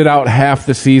had to sit out half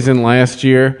the season last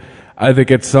year. I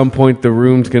think at some point the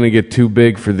room's going to get too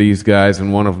big for these guys,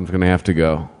 and one of them's going to have to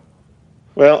go.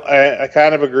 Well, I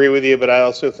kind of agree with you, but I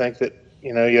also think that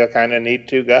you kind of need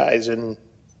two guys, and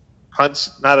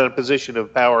Hunt's not in a position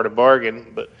of power to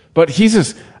bargain. But he's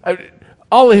just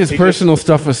all of his personal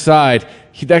stuff aside,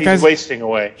 he's guy's wasting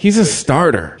away. He's a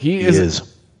starter. He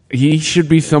is. He should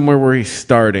be somewhere where he's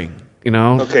starting.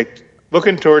 Okay.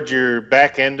 Looking towards your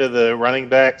back end of the running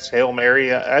backs, Hail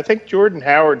Mary, I think Jordan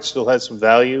Howard still has some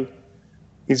value.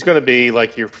 He's going to be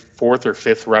like your fourth or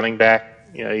fifth running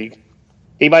back.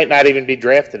 He might not even be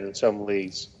drafted in some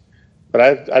leagues,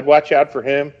 but I'd watch out for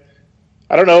him.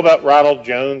 I don't know about Ronald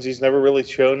Jones. He's never really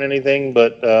shown anything,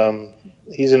 but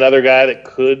he's another guy that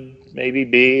could maybe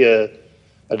be a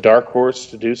dark horse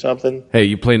to do something. Hey,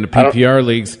 you play in the PPR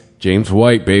leagues, James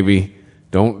White, baby.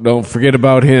 Don't forget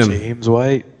about him. James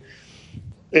White.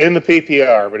 In the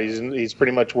PPR, but he's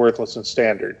pretty much worthless in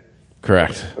standard.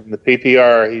 Correct. In the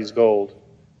PPR, he's gold.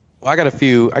 Well, I got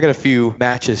a few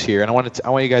matches here, and I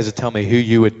want you guys to tell me who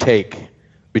you would take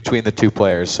between the two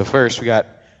players. So first, we got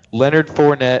Leonard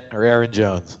Fournette or Aaron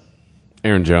Jones.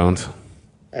 Aaron Jones.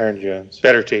 Aaron Jones.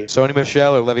 Better team. Sony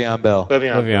Michel or Le'Veon Bell.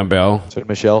 Le'Veon Bell. Sony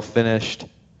Michel finished.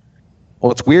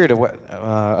 Well, it's weird.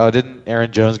 Didn't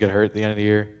Aaron Jones get hurt at the end of the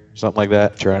year? Something like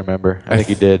that. I'm trying to remember. I think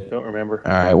he did. Don't remember.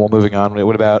 All right. Well, moving on.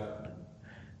 What about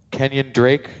Kenyon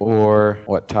Drake or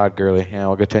Todd Gurley? Yeah,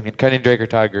 we'll go Kenyon Drake or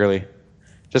Todd Gurley.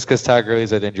 Just because Todd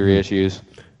Gurley's had injury issues.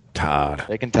 Todd.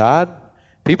 Taking Todd?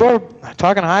 People are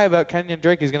talking high about Kenyon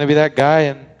Drake. He's going to be that guy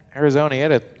in Arizona. He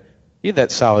had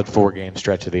that solid 4-game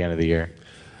stretch at the end of the year.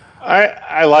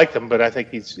 I like him, but I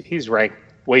think he's ranked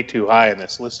way too high in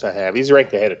this list I have. He's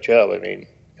ranked ahead of Chubb. I mean,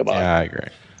 come on. Yeah, I agree.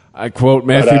 I quote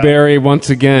Matthew Berry once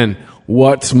again,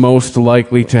 what's most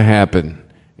likely to happen?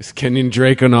 Is Kenyon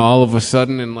Drake going to all of a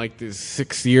sudden in this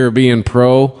 6th year being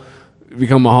pro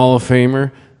become a Hall of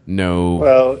Famer? No.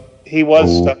 Well, he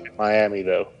was stuck in Miami,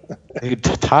 though.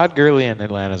 Todd Gurley in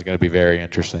Atlanta is going to be very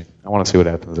interesting. I want to see what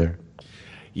happens there.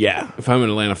 Yeah. If I'm an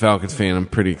Atlanta Falcons fan, I'm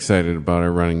pretty excited about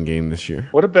our running game this year.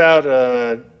 What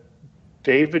about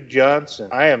David Johnson?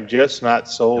 I am just not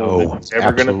sold that he's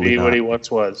ever going to be what he once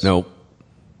was. Nope.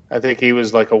 I think he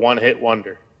was like a one-hit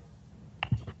wonder.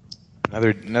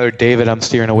 Another David I'm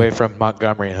steering away from.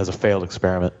 Montgomery has a failed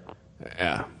experiment.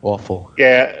 Yeah. Awful.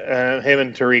 Yeah, him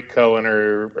and Tariq Cohen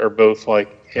are both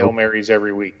like Hail Marys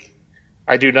every week.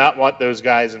 I do not want those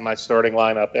guys in my starting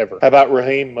lineup ever. How about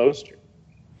Raheem Mostert?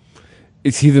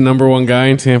 Is he the number one guy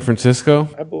in San Francisco?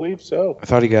 I believe so. I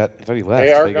thought he left.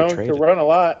 They are going to run a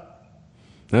lot.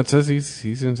 That says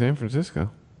he's in San Francisco.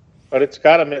 But it's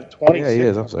got him at 26. Yeah, he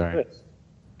is. I'm sorry.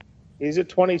 He's at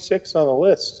 26 on the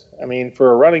list. I mean,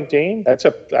 for a running team,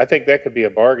 I think that could be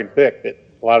a bargain pick that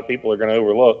a lot of people are going to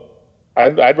overlook.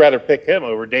 I'd rather pick him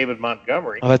over David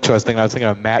Montgomery. Oh, that's what I was thinking. I was thinking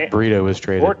of Matt Breida was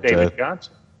traded. Or David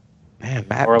Johnson. Man,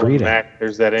 Matt Orlin Breida. Mack,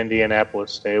 there's that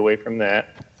Indianapolis. Stay away from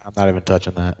that. I'm not even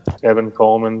touching that. Kevin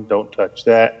Coleman, don't touch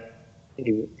that.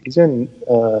 He's in.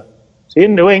 Is he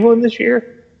in New England this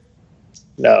year?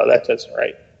 No, that doesn't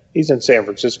right. He's in San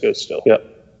Francisco still. Yep.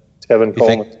 Kevin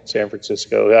Coleman in San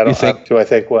Francisco. Do I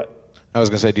think what? I was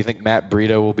going to say, do you think Matt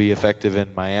Breida will be effective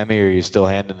in Miami, or are you still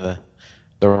handing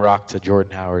the rock to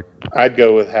Jordan Howard? I'd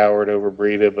go with Howard over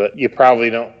Breida, but you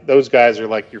probably don't. Those guys are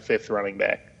like your fifth running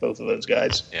back, both of those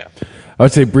guys. Yeah. I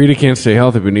would say Breida can't stay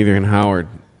healthy, but neither can Howard.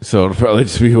 So it'll probably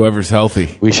just be whoever's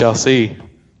healthy. We shall see.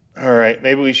 All right.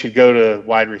 Maybe we should go to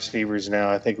wide receivers now.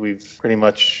 I think we've pretty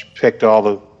much picked all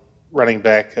the running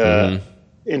back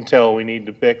intel we need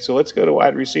to pick. So let's go to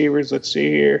wide receivers. Let's see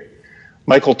here.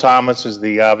 Michael Thomas is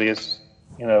the obvious,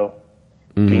 you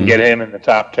can get him in the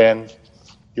top 10.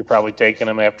 You're probably taking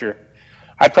him after.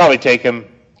 I'd probably take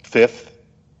him fifth.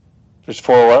 There's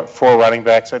four running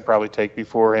backs I'd probably take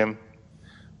before him.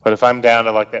 But if I'm down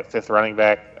to like that fifth running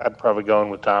back, I'm probably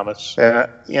going with Thomas. And,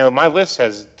 my list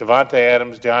has Devontae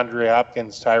Adams, DeAndre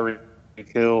Hopkins, Tyreek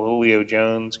Hill, Julio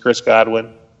Jones, Chris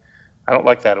Godwin. I don't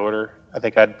like that order. I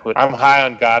think I'm high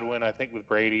on Godwin. I think with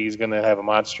Brady, he's going to have a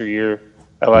monster year.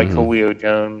 I like Julio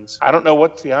Jones. I don't know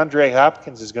what DeAndre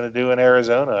Hopkins is going to do in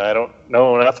Arizona. I don't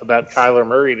know enough about Kyler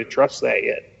Murray to trust that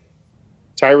yet.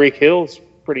 Tyreek Hill's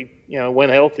pretty, when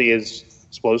healthy, is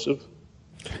explosive.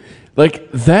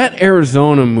 Like, that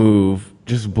Arizona move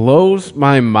just blows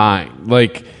my mind.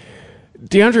 Like,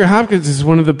 DeAndre Hopkins is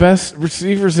one of the best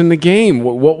receivers in the game.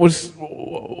 What was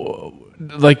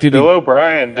like? Bill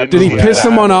O'Brien did he piss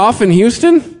someone off in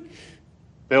Houston?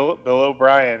 Bill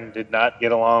O'Brien did not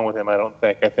get along with him. I don't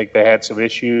think. I think they had some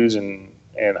issues, and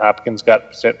Hopkins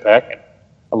got sent back. And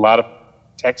a lot of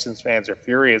Texans fans are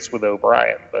furious with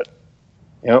O'Brien, but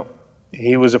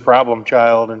he was a problem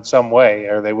child in some way,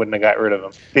 or they wouldn't have got rid of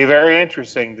him. Be very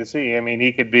interesting to see. I mean,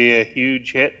 he could be a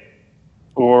huge hit.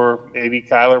 Or maybe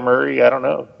Kyler Murray. I don't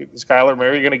know. Is Kyler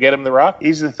Murray going to get him the rock?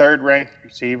 He's the third-ranked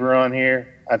receiver on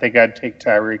here. I think I'd take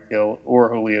Tyreek Hill or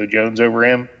Julio Jones over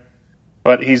him.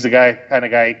 But he's the kind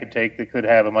of guy you could take that could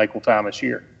have a Michael Thomas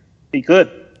year. He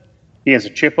could. He has a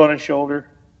chip on his shoulder.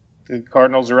 The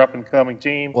Cardinals are up-and-coming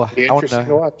team. Well, be interesting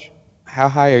to watch. How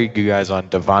high are you guys on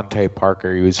Devontae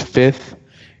Parker? He was 5th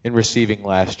in receiving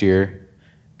last year,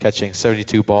 catching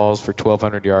 72 balls for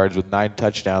 1,200 yards with 9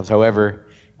 touchdowns. However,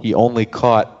 he only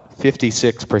caught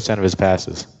 56% of his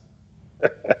passes.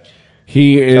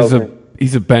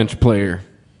 He's a bench player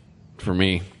for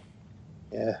me.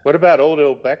 Yeah. What about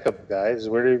Odell Beckham, guys?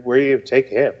 Where do you take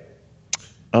him?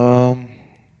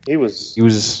 He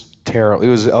was terrible. He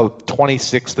was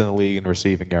 26th in the league in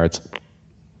receiving yards.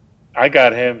 I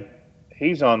got him.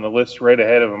 He's on the list right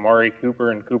ahead of Amari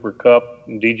Cooper and Cooper Kupp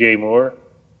and DJ Moore.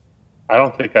 I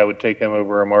don't think I would take him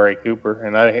over Amari Cooper,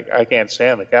 and I can't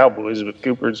stand the Cowboys, but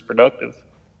Cooper's productive.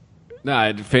 No,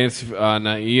 I fancy on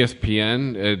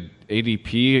ESPN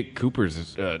ADP.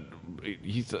 Cooper's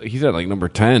he's at like number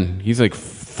 10. He's like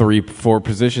 3-4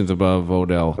 positions above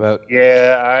Odell.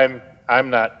 I'm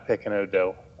not picking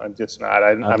Odell. I'm just not.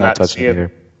 I'm not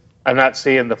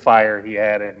seeing the fire he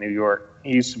had in New York.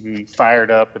 He used to be fired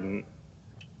up and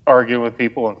arguing with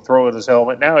people and throwing his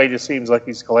helmet. Now he just seems like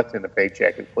he's collecting a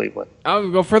paycheck in Cleveland.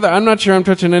 I'll go further. I'm not sure I'm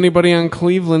touching anybody on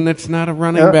Cleveland that's not a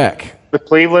running back. The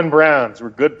Cleveland Browns, where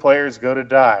good players go to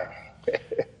die.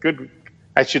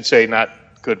 I should say not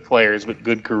good players, but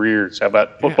good careers. How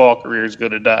about football careers go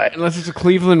to die? Unless it's a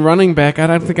Cleveland running back, I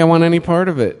don't think I want any part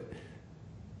of it.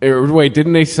 Wait,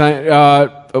 didn't they sign?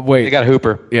 Wait. They got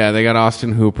Hooper. Yeah, they got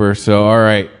Austin Hooper. So, all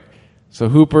right. So,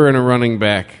 Hooper and a running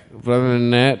back. But other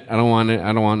than that, I don't want it.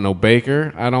 I don't want no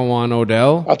Baker. I don't want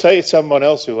Odell. I'll tell you someone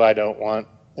else who I don't want,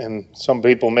 and some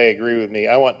people may agree with me.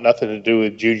 I want nothing to do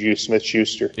with Juju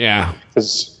Smith-Schuster. Yeah.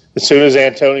 Because as soon as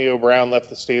Antonio Brown left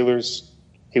the Steelers,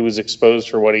 he was exposed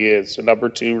for what he is, a number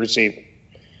 2 receiver.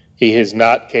 He is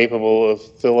not capable of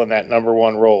filling that number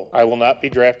 1 role. I will not be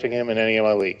drafting him in any of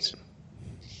my leagues.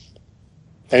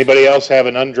 Anybody else have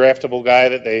an undraftable guy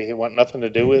that they want nothing to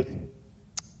do with?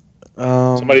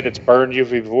 Somebody that's burned you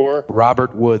before?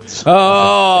 Robert Woods.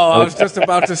 Oh, I was just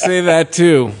about to say that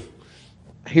too.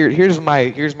 Here's my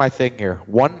thing here.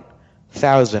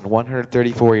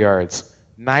 1,134 yards,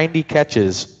 90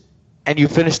 catches, and you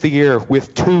finish the year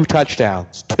with 2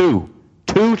 touchdowns. Two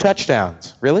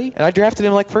touchdowns. Really? And I drafted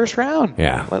him like first round.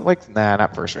 Yeah.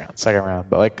 Not first round, second round.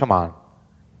 But come on,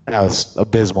 that was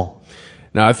abysmal.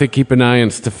 Now I think keep an eye on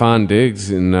Stephon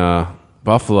Diggs in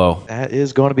Buffalo. That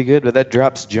is going to be good, but that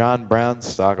drops John Brown's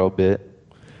stock a bit.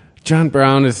 John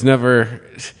Brown's a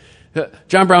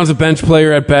bench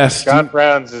player at best. John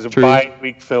Brown's is a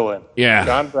bye-week fill-in. Yeah.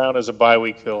 John Brown is a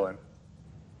bye-week fill-in.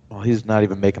 Well, he's not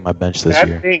even making my bench this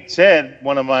year. That being said,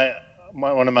 one of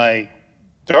my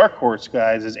dark horse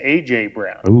guys is A.J.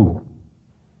 Brown. Ooh.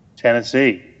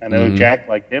 Tennessee. I know Jack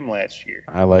liked him last year.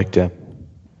 I liked him.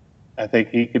 I think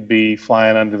he could be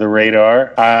flying under the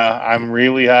radar. I'm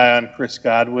really high on Chris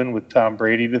Godwin with Tom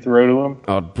Brady to throw to him.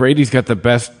 Oh, Brady's got the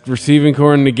best receiving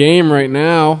core in the game right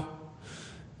now.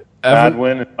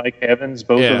 Godwin and Mike Evans,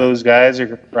 both of those guys are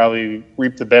going to probably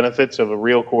reap the benefits of a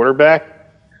real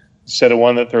quarterback instead of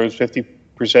one that throws 50%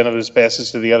 of his passes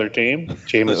to the other team,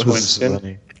 Jameis Winston.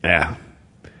 Funny. Yeah.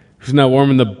 Who's not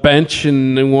warming the bench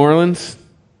in New Orleans?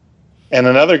 And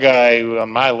another guy who on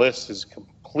my list is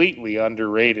completely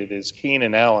underrated is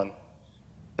Keenan Allen.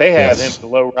 They have him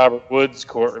below Robert Woods,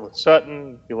 Cortland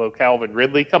Sutton, below Calvin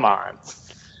Ridley. Come on.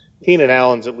 Keenan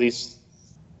Allen's at least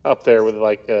up there with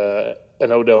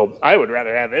an Odell. I would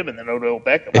rather have him than Odell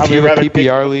Beckham. If you have a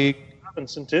PPR league,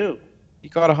 Robinson too. He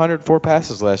caught 104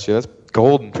 passes last year. That's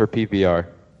golden for PPR.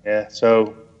 Yeah,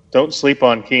 so don't sleep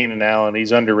on Keenan Allen.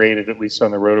 He's underrated, at least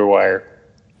on the RotoWire.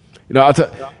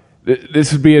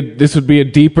 This would be a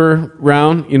deeper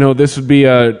round. You know, this would be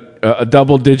a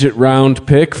double-digit round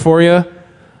pick for you.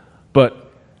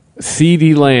 But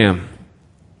CeeDee Lamb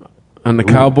on the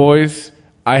Cowboys,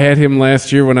 I had him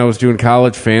last year when I was doing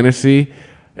college fantasy.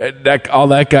 All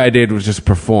that guy did was just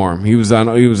perform. He was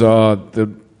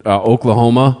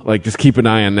Oklahoma. Like, just keep an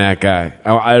eye on that guy.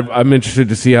 I'm interested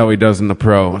to see how he does in the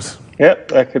pros. Yep,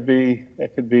 that could be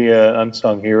an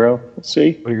unsung hero. Let's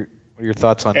see. What are your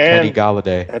thoughts on Kenny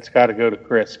Galladay? That's got to go to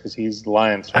Chris because he's the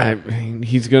Lions fan. I mean,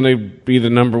 he's going to be the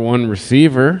number one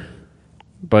receiver,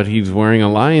 but he's wearing a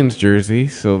Lions jersey,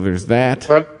 so there's that.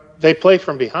 But they play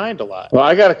from behind a lot. Well,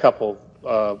 I got a couple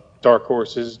dark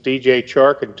horses, DJ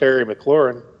Chark and Terry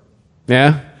McLaurin.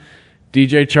 Yeah.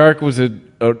 DJ Chark was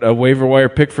a waiver wire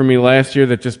pick for me last year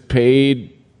that just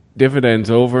paid dividends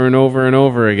over and over and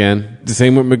over again. The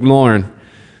same with McLaurin.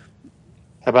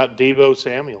 How about Deebo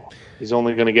Samuel? He's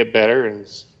only going to get better, and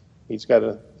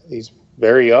he's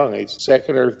very young. He's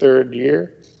second or third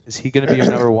year. Is he going to be your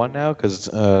number one now? Because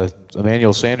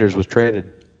Emmanuel Sanders was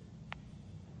traded.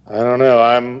 I don't know.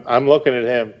 I'm looking at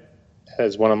him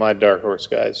as one of my dark horse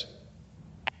guys.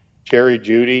 Jerry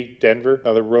Jeudy, Denver,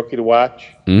 another rookie to watch.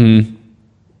 Mm-hmm.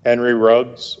 Henry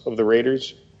Ruggs of the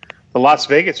Raiders. The Las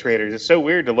Vegas Raiders. It's so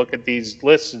weird to look at these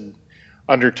lists and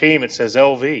under team it says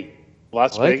LV.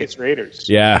 Las Vegas Raiders.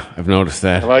 Yeah, I've noticed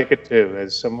that. I like it too.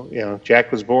 As Jack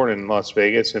was born in Las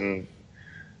Vegas, and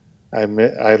I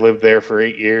lived there for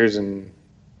 8 years and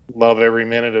love every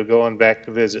minute of going back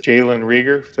to visit. Jalen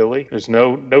Reagor, Philly. There's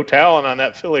no talent on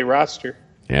that Philly roster.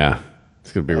 Yeah,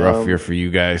 it's gonna be a rough year for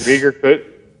you guys. Reagor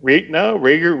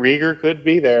could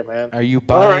be there, man. Are you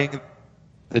buying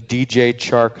the DJ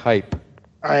Chark hype?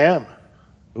 I am.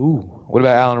 Ooh, what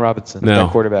about Allen Robinson? No.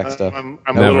 That quarterback stuff. I'm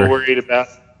a little worried about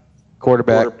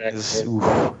quarterback.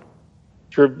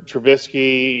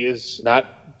 Trubisky is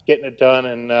not getting it done,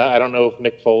 and I don't know if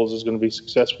Nick Foles is going to be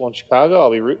successful in Chicago.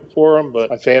 I'll be rooting for him, but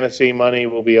my fantasy money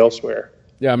will be elsewhere.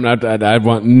 Yeah, I'm not. I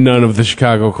want none of the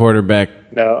Chicago quarterback.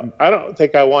 No, I don't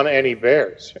think I want any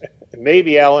Bears.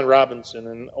 Maybe Allen Robinson,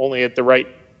 and only at the right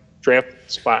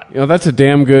draft spot. You know, that's a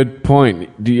damn good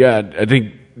point. Yeah, I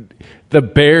think the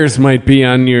Bears might be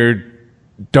on your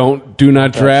do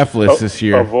not draft list this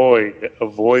year.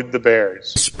 Avoid the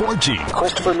Bears. Sporgy.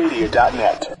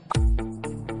 ChristopherMedia.net.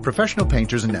 Professional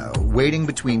painters know waiting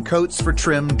between coats for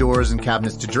trim, doors, and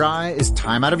cabinets to dry is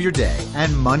time out of your day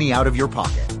and money out of your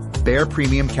pocket. Behr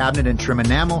Premium Cabinet and Trim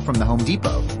Enamel from the Home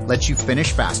Depot lets you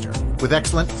finish faster. With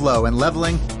excellent flow and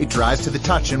leveling, it dries to the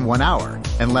touch in 1 hour,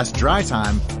 and less dry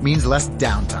time means less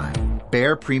downtime.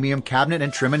 Behr Premium Cabinet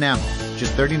and Trim Enamel,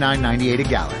 just $39.98 a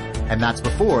gallon, and that's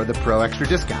before the Pro Extra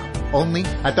discount. Only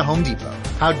at the Home Depot.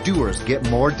 How doers get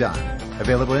more done.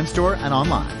 Available in-store and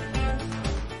online.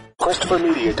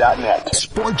 ChristopherMedia.net.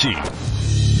 Sporgy.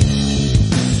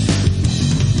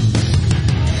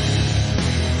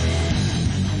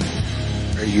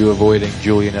 Are you avoiding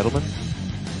Julian Edelman?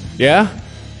 Yeah,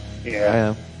 I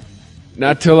am.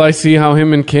 not till I see how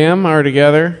him and Cam are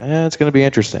together. It's going to be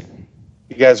interesting.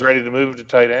 You guys ready to move to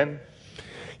tight end?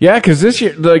 Yeah, because this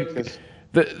year, like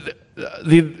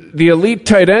the elite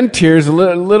tight end tier is a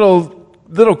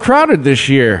little crowded this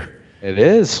year. It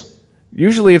is.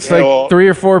 Usually, it's Yeah, well, 3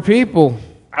 or 4 people.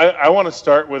 I want to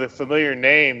start with a familiar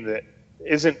name that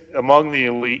isn't among the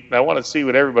elite, and I want to see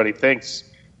what everybody thinks.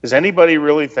 Does anybody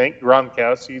really think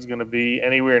Gronkowski is going to be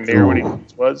anywhere near what he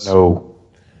once was? No.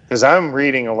 Because I'm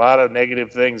reading a lot of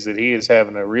negative things that he is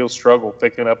having a real struggle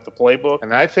picking up the playbook.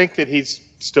 And I think that he's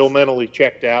still mentally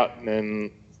checked out.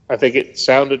 And I think it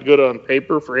sounded good on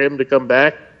paper for him to come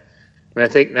back. And I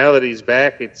think now that he's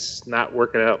back, it's not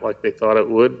working out like they thought it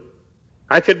would.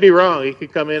 I could be wrong. He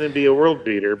could come in and be a world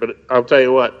beater. But I'll tell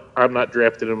you what, I'm not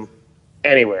drafting him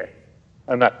anywhere.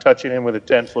 I'm not touching him with a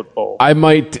 10-foot pole. I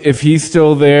might, if he's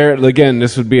still there, again,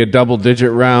 this would be a double-digit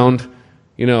round,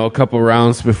 a couple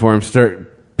rounds before I'm start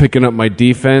picking up my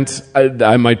defense.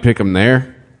 I might pick him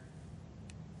there.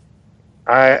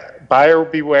 Buyer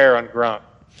beware on Gronk.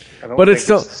 I don't But think it's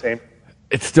still the same.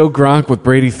 It's still Gronk with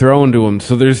Brady throwing to him,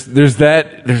 so there's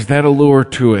that allure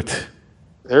to it.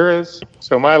 There is.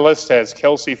 So my list has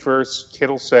Kelsey first,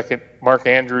 Kittle second, Mark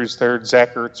Andrews third,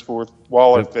 Zach Ertz fourth,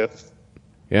 Waller fifth.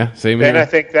 Yeah, same Then here. I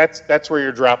think that's where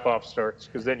your drop off starts,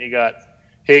 because then you got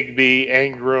Higbee,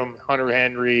 Ingram, Hunter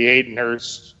Henry, Aiden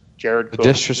Hurst, Jared The Cook.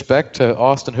 disrespect to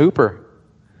Austin Hooper.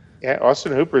 Yeah,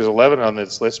 Austin Hooper is 11 on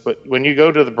this list, but when you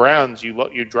go to the Browns,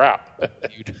 you drop.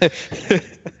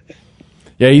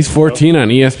 Yeah, he's 14 on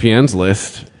ESPN's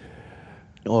list.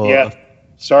 Well, Yeah,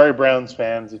 sorry, Browns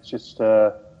fans. It's just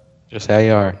Just how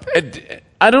you are.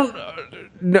 I don't.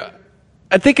 No,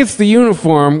 I think it's the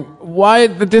uniform. Why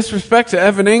the disrespect to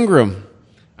Evan Ingram?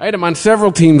 I had him on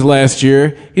several teams last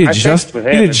year. He did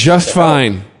just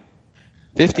fine.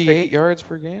 58 yards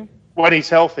per game? When he's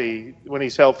healthy,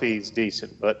 he's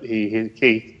decent. But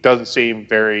he doesn't seem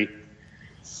very.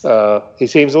 He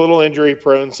seems a little injury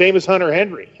prone. Same as Hunter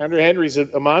Henry. Hunter Henry's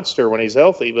a monster when he's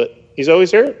healthy, but he's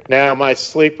always hurt. Now my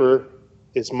sleeper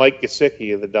is Mike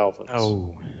Gesicki of the Dolphins.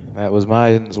 Oh, that was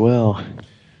mine as well.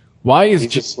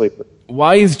 He's a sleeper.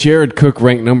 Why is Jared Cook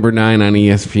ranked number 9 on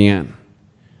ESPN?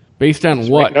 Based on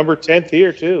what? Number 10th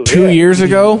here too. 2 years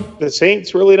ago? The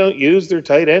Saints really don't use their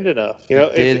tight end enough. You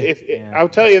know, I'll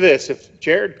tell you this: if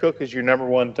Jared Cook is your number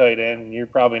 1 tight end, you're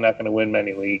probably not going to win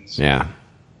many leagues. Yeah.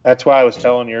 That's why I was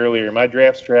telling you earlier. My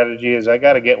draft strategy is I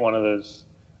got to get one of those.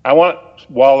 I want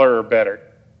Waller or better.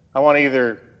 I want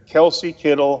either Kelsey,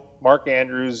 Kittle, Mark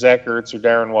Andrews, Zach Ertz, or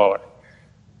Darren Waller.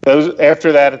 Those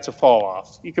after that, it's a fall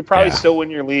off. You could probably still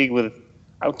win your league with.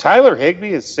 Tyler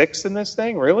Higbee is 6th in this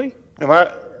thing. Really?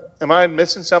 Am I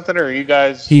missing something, or are you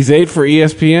guys? He's 8 for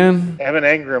ESPN. Evan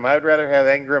Ingram. I'd rather have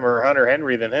Ingram or Hunter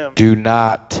Henry than him. Do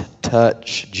not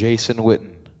touch Jason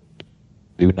Witten.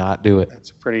 Do not do it. That's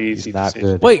a pretty easy. He's not decision.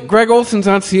 good. Wait, Greg Olson's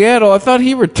on Seattle. I thought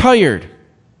he retired.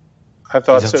 I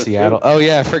thought He's so in Seattle. too. Oh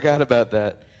yeah, I forgot about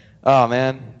that. Oh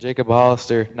man, Jacob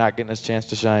Hollister not getting his chance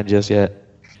to shine just yet.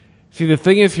 See, the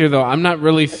thing is here, though, I'm not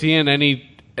really seeing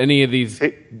any of these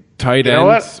tight You know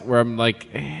ends what? where I'm like,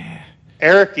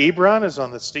 Eric Ebron is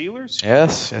on the Steelers.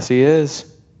 Yes, he is.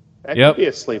 That Yep. could be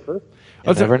a sleeper.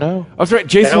 You never know. That's right.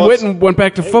 Jason Dallas- Witten went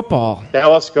back to football.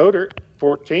 Dallas Goedert,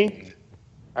 14th.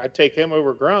 I'd take him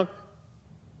over Gronk,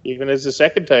 even as the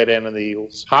second tight end of the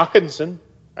Eagles. Hawkinson,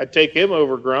 I'd take him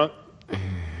over Gronk.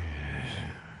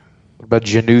 What about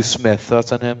Janu Smith?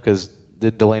 Thoughts on him? Because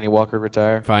did Delaney Walker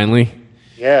retire? Finally.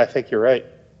 Yeah, I think you're right.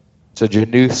 So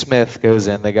Janu Smith goes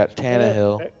in. They got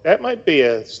Tannehill. That might be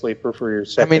a sleeper for your I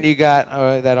second. mean, you got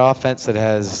that offense that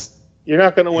has. You're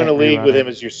not going to win a Henry league with running. him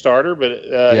as your starter, but he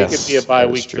Yes, could be a bye that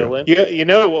is week true. fill-in. You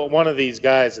know what? One of these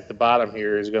guys at the bottom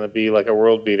here is going to be like a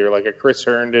world beater, like a Chris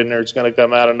Herndon, or it's going to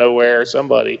come out of nowhere or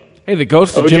somebody. Hey, the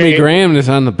ghost of OJ Jimmy Graham is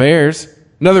on the Bears.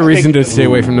 Another reason to stay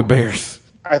away from the Bears.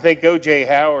 I think O.J.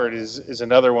 Howard is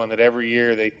another one that every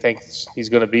year they think he's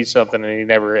going to be something, and he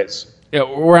never is. Yeah,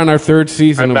 we're on our 3rd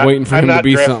season of waiting for him to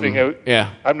be something.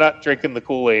 Yeah. I'm not drinking the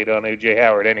Kool-Aid on O.J.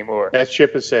 Howard anymore. That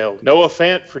ship has sailed. Noah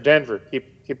Fant for Denver.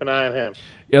 Keep an eye on him.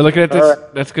 Yeah, look at this. All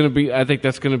right. That's going to be. I think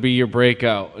that's going to be your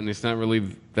breakout, and it's not really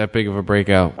that big of a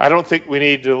breakout. I don't think we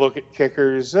need to look at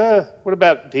kickers. What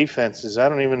about defenses? I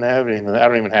don't even have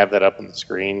that up on the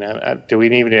screen. Do we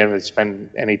even have to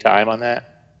spend any time on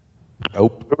that?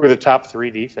 Nope. Who are the top 3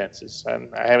 defenses?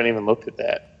 I haven't even looked at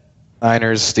that.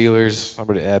 Niners,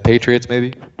 Steelers, Patriots,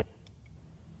 maybe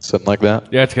something like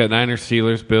that. Yeah, it's got Niners,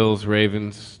 Steelers, Bills,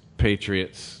 Ravens,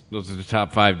 Patriots. Those are the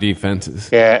top 5 defenses.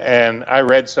 Yeah, and I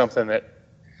read something that,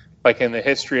 like in the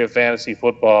history of fantasy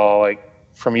football, like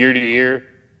from year to year,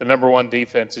 the number 1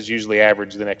 defense is usually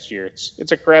average the next year.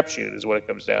 It's a crapshoot, is what it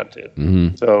comes down to.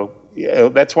 Mm-hmm. So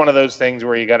that's one of those things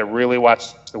where you got to really watch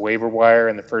the waiver wire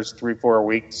in the first 3-4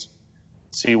 weeks,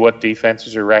 see what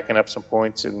defenses are racking up some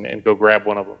points, and go grab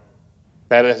one of them.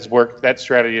 That has worked. That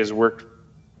strategy has worked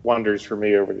wonders for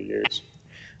me over the years.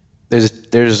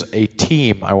 There's a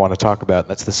team I want to talk about.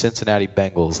 That's the Cincinnati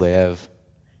Bengals. They have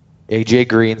AJ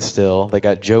Green still. They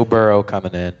got Joe Burrow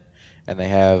coming in, and they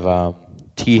have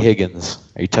T. Higgins.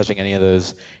 Are you touching any of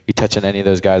those? You touching any of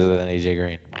those guys other than AJ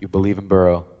Green? You believe in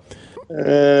Burrow?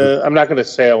 I'm not going to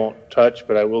say I won't touch,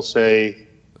 but I will say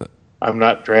I'm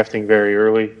not drafting very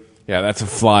early. Yeah, that's a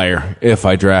flyer if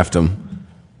I draft him.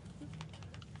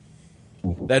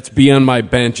 That's be on my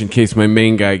bench in case my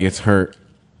main guy gets hurt.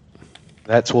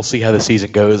 We'll see how the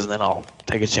season goes, and then I'll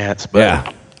take a chance. But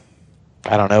Yeah.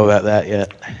 I don't know about that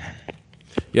yet.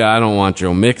 Yeah, I don't want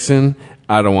Joe Mixon.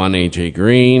 I don't want AJ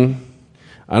Green.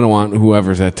 I don't want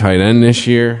whoever's at tight end this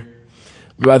year.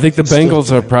 But I think the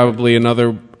Bengals are probably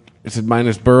another. It's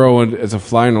minus Burrow as a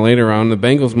flyer in the later round. The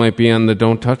Bengals might be on the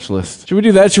don't touch list. Should we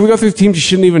do that? Should we go through the teams you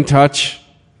shouldn't even touch?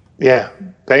 Yeah,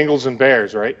 Bengals and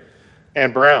Bears, right?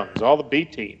 And Browns, all the B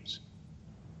teams.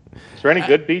 Is there any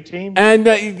good B teams? And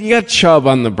you got Chubb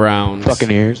on the Browns.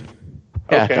 Buccaneers.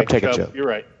 Yeah, Okay, I'm taking Chubb, Chubb. You're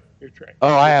right. You're right.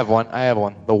 Oh, I have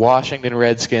one. The Washington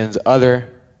Redskins,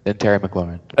 other than Terry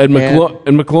McLaurin. And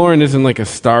McLaurin isn't like a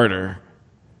starter.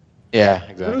 Yeah,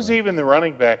 exactly. Who's even the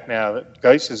running back now that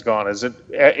Geis is gone? Is it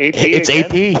AP? It's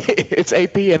again? AP. It's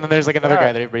AP, and then there's like another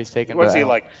guy that everybody's taking. Was but he I don't-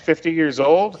 like 50 years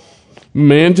old?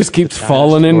 Man just keeps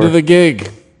falling into the gig.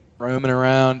 roaming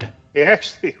around? He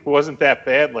actually wasn't that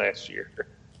bad last year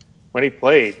when he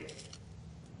played.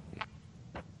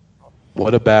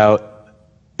 What about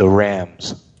The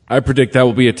Rams. I predict that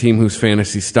will be a team whose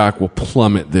fantasy stock will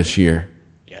plummet this year.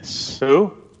 Yes.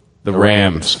 Who? The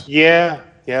Rams. Yeah.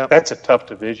 That's a tough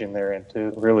division they're in, too.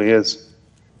 It really is.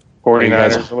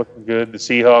 49ers are looking good. The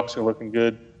Seahawks are looking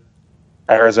good.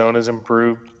 Arizona's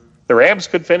improved. The Rams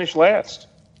could finish last.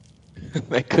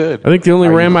 They could. I think the only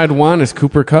Ram I'd want is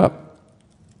Cooper Kupp.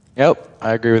 Yep,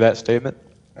 I agree with that statement.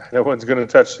 No one's going to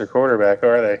touch their quarterback,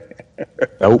 are they?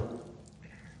 Nope.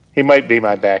 He might be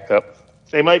my backup.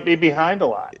 They might be behind a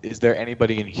lot. Is there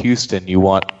anybody in Houston you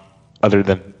want other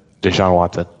than Deshaun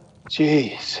Watson?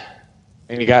 Jeez.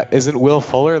 And isn't Will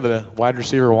Fuller the wide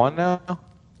receiver 1 now?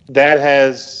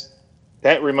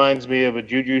 That reminds me of a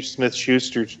Juju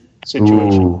Smith-Schuster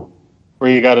situation. Ooh.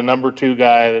 Where you got a number 2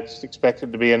 guy that's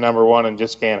expected to be a number 1 and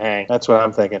just can't hang. That's what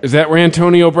I'm thinking. Is that where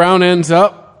Antonio Brown ends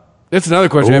up? That's another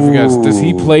question I have for you guys. Does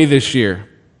he play this year?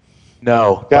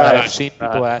 No. God, I've seen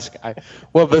people ask.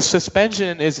 Well, the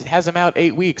suspension has him out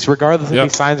 8 weeks, regardless if he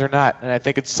signs or not. And I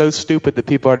think it's so stupid that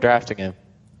people are drafting him.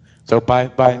 So by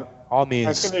all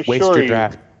means, waste your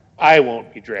draft. I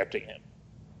won't be drafting him.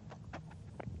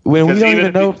 When we don't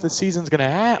even know if the season's going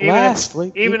to last.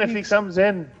 Even if he comes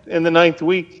in the 9th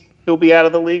week, he'll be out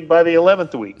of the league by the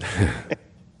 11th week.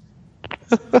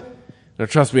 Now,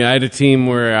 trust me, I had a team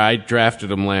where I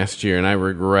drafted him last year, and I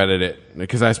regretted it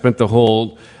because I spent the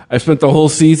whole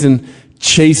season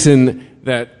chasing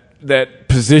that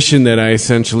position that I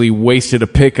essentially wasted a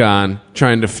pick on,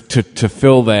 trying to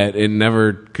fill that, and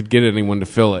never could get anyone to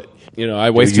fill it. You know, I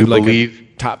wasted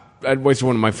I wasted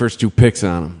one of my first 2 picks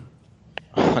on him.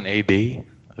 On AB?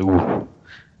 Ooh. No,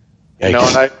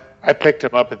 and I picked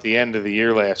him up at the end of the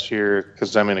year last year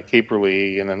because I'm in a keeper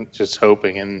league, and I'm just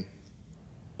hoping, and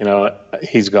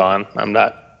he's gone.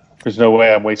 There's no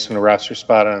way I'm wasting a roster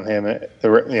spot on him.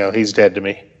 He's dead to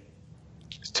me.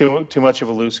 It's too much of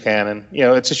a loose cannon.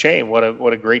 It's a shame. What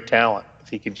a great talent. If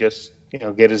he could just,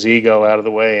 get his ego out of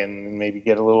the way and maybe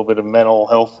get a little bit of mental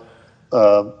health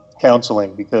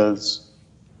counseling, because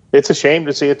it's a shame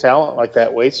to see a talent like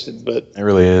that wasted. But it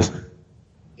really is.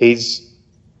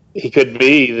 He could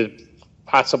be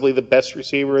possibly the best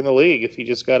receiver in the league if he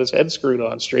just got his head screwed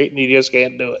on straight, and he just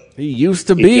can't do it. He used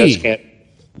to be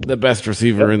the best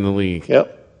receiver in the league.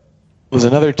 Yep. There's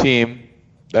another team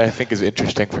that I think is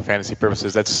interesting for fantasy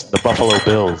purposes. That's the Buffalo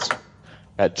Bills.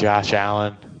 Got Josh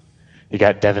Allen. You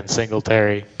got Devin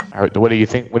Singletary. What do you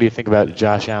think? What do you think about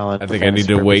Josh Allen? I think I need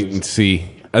to wait and see.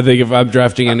 I think if I'm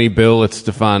drafting any Bill, it's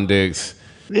Stephon Diggs.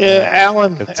 Yeah,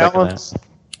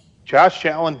 Josh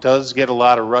Allen does get a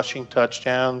lot of rushing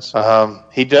touchdowns.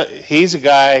 He's a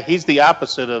guy. He's the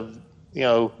opposite of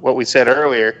what we said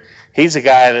earlier. He's a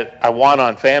guy that I want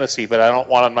on fantasy, but I don't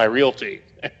want on my real team.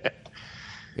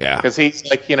 Yeah, because he's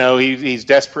like he's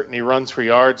desperate and he runs for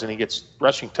yards and he gets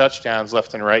rushing touchdowns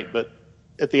left and right. But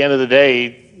at the end of the day,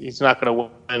 he's not going to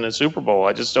win a Super Bowl.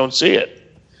 I just don't see it.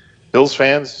 Bills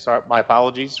fans, my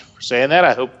apologies for saying that.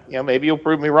 I hope maybe you'll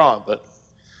prove me wrong, but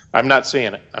I'm not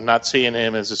seeing it. I'm not seeing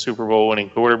him as a Super Bowl winning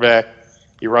quarterback.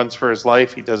 He runs for his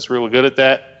life. He does really good at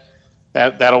that.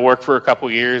 That'll work for a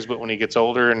couple years, but when he gets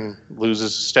older and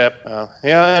loses a step,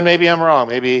 and maybe I'm wrong.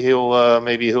 Maybe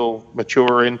he'll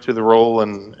mature into the role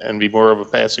and be more of a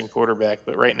passing quarterback.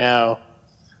 But right now,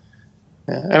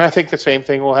 and I think the same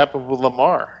thing will happen with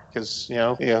Lamar, because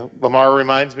Lamar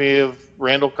reminds me of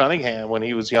Randall Cunningham when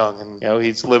he was young, and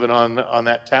he's living on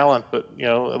that talent. But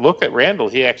look at Randall.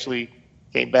 He actually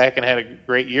came back and had a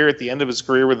great year at the end of his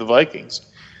career with the Vikings,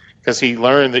 because he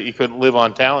learned that you couldn't live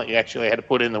on talent. You actually had to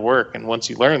put in the work. And once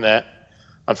he learned that,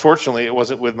 unfortunately, it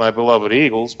wasn't with my beloved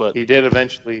Eagles, but he did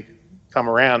eventually come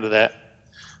around to that.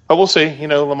 But we'll see.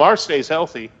 Lamar stays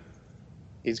healthy.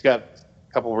 He's got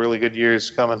a couple really good years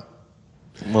coming.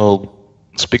 Well,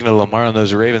 speaking of Lamar and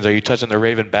those Ravens, are you touching the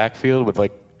Raven backfield with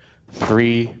like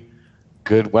 3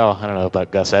 good, well, I don't know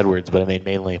about Gus Edwards, but I mean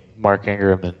mainly Mark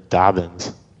Ingram and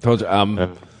Dobbins? Told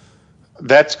you,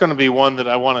 that's going to be one that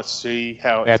I want to see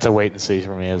how. That's a wait and see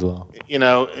for me as well.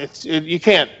 You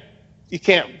can't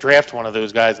draft one of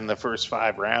those guys in the first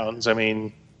 5 rounds. I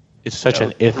mean, it's such an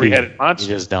iffy. 3-headed monster.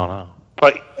 You just don't know.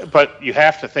 But you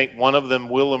have to think one of them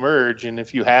will emerge, and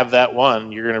if you have that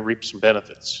one, you're going to reap some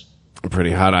benefits. I'm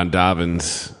pretty hot on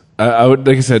Dobbins. I would,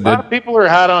 like I said, a lot of people are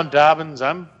hot on Dobbins.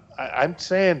 I'm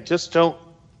saying just don't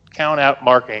count out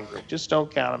Mark Ingram. Just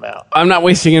don't count him out. I'm not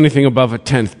wasting anything above a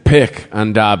 10th pick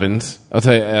on Dobbins. I'll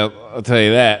tell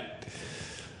you that.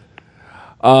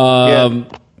 I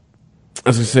was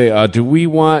going to say, do we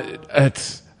want?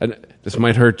 This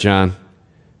might hurt, John.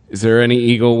 Is there any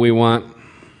Eagle we want?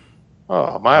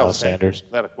 Oh, Miles Sanders. Is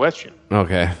that a question?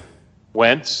 Okay.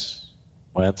 Wentz,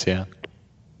 yeah.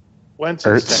 Wentz.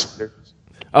 Ertz.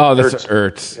 Oh, that's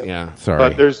Ertz. Yeah, sorry.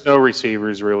 But there's no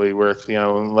receivers really worth,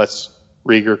 unless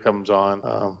Rieger comes on.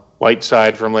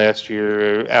 Whiteside from last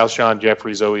year, Alshon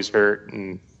Jeffrey's always hurt,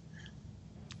 and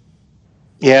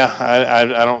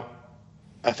I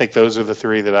think those are the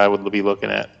three that I would be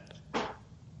looking at: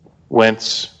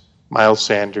 Wentz, Miles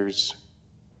Sanders,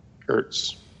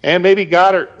 Ertz, and maybe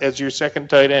Goddard as your second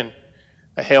tight end.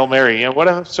 A Hail Mary. What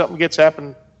if something gets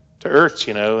happened to Ertz?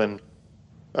 And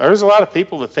there's a lot of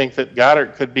people that think that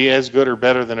Goddard could be as good or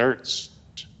better than Ertz.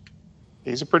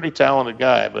 He's a pretty talented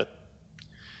guy, but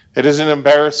it is an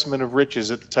embarrassment of riches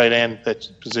at the tight end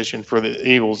position for the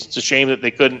Eagles. It's a shame that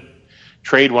they couldn't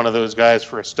trade one of those guys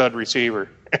for a stud receiver.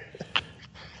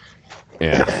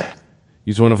 Yeah.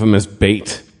 Use one of them as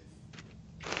bait.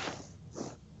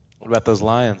 What about those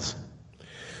Lions?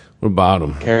 What about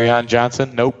them? Kerryon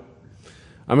Johnson? Nope.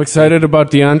 I'm excited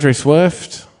about DeAndre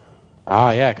Swift.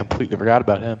 Ah, yeah, completely forgot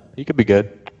about him. He could be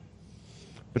good.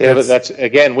 But that's,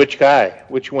 again, which guy?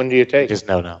 Which one do you take? Just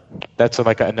no. That's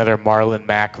like another Marlon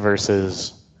Mack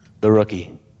versus the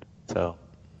rookie. So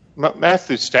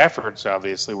Matthew Stafford's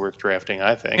obviously worth drafting,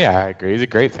 I think. yeah, I agree. He's a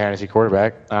great fantasy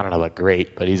quarterback. I don't know about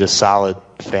great, but he's a solid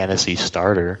fantasy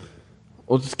starter.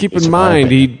 Well, just keep in mind,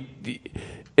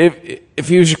 if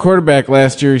he was your quarterback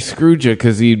last year, he screwed you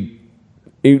because he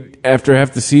after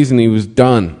half the season he was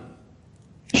done.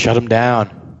 Shut him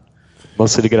down.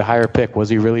 Mostly to get a higher pick. Was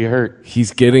he really hurt?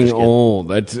 He's getting old.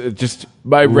 That's just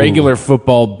my regular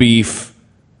football beef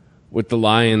with the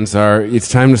Lions are it's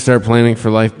time to start planning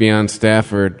for life beyond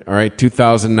Stafford. All right,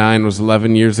 2009 was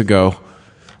 11 years ago.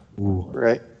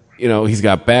 Right. He's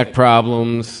got back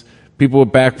problems. People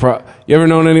with you ever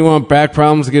known anyone with back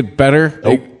problems get better?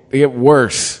 Nope. They get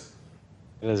worse.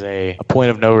 It is a point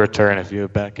of no return if you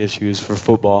have back issues for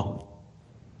football.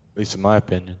 At least in my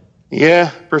opinion.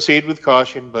 Yeah, proceed with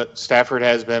caution, but Stafford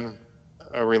has been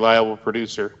a reliable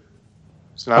producer.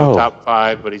 He's not top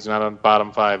 5, but he's not on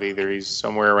bottom 5 either. He's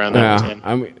somewhere around that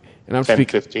 10,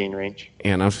 15 range.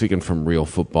 And I'm speaking from real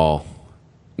football,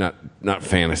 not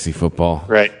fantasy football.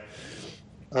 Right.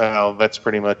 Well, that's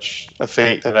pretty much a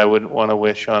fate that I wouldn't want to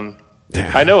wish on.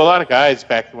 I know a lot of guys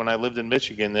back when I lived in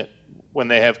Michigan that when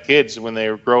they have kids, when they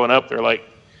were growing up, they're like,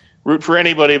 root for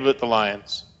anybody but the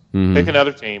Lions. Mm-hmm. Pick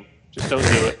another team. Just don't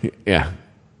do it. Yeah.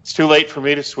 It's too late for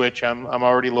me to switch. I'm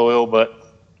already loyal, but,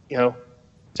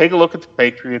 take a look at the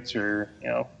Patriots or,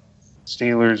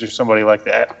 Steelers or somebody like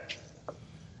that.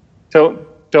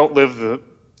 Don't live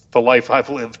the life I've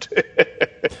lived.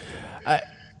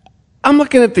 I'm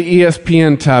looking at the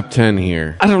ESPN top 10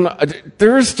 here. I don't know.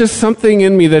 There's just something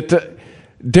in me that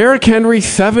Derrick Henry,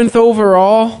 7th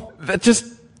overall, that just...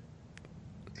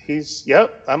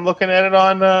 I'm looking at it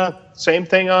on, same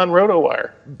thing on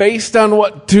RotoWire. Based on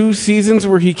what, 2 seasons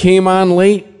where he came on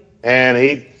late? And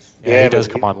he does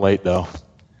come on late, though.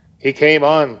 He came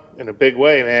on in a big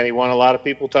way, man. He won a lot of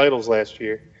people titles last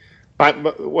year.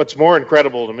 What's more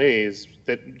incredible to me is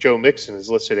that Joe Mixon is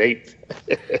listed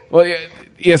 8th. Well, yeah,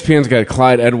 ESPN's got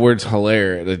Clyde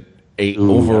Edwards-Helaire at 8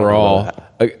 overall.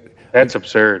 That's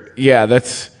absurd. Yeah,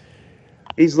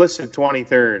 he's listed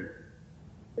 23rd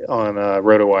on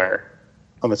RotoWire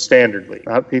on the standard league,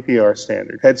 not PPR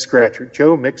standard. Head scratcher.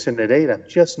 Joe Mixon at 8. I'm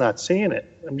just not seeing it.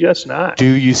 I'm just not. Do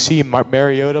you see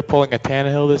Mariota pulling a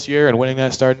Tannehill this year and winning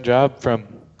that starting job from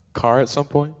Carr at some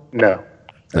point? No.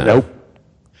 Nope.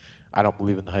 I don't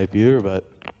believe in the hype either,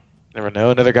 but never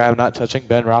know. Another guy I'm not touching,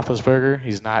 Ben Roethlisberger.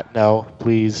 He's not. No,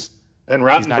 please. Ben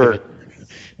Roethlisberger.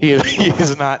 He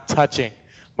is not touching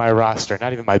my roster,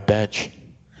 not even my bench.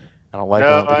 I don't like him.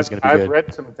 I don't think he's going to be good. I've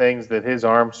read some things that his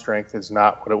arm strength is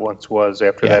not what it once was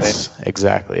after that injury.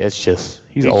 Exactly. It's just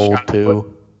he's old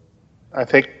too. I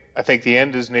think the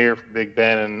end is near for Big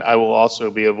Ben, and I will also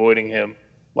be avoiding him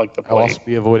like the plague. I'll also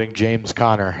be avoiding James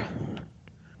Conner.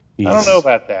 I don't know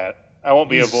about that. I won't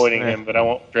be avoiding him, but I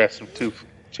won't dress him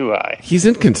too high. He's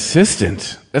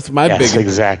inconsistent. That's my biggest.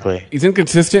 Exactly. He's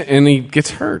inconsistent, and he gets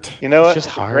hurt. You know what? It's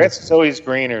just hard. Grass is always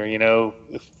greener.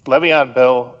 If Le'Veon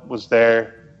Bell was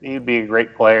there, he'd be a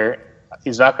great player.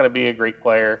 He's not going to be a great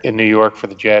player in New York for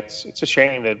the Jets. It's a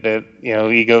shame that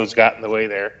ego's got in the way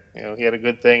there. He had a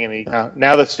good thing, and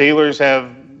now the Steelers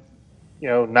have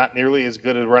not nearly as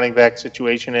good a running back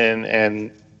situation,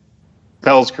 and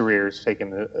Bell's career is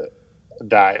taking a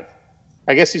dive.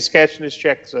 I guess he's cashing his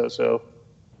check, so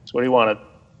that's what he wanted.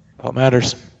 All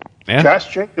matters. Yeah.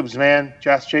 Josh Jacobs, man.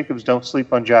 Josh Jacobs, don't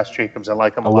sleep on Josh Jacobs. I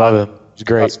like him a lot. I love him. He's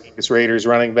great. This Raiders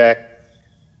running back.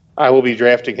 I will be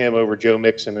drafting him over Joe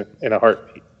Mixon in a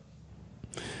heartbeat.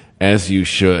 As you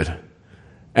should.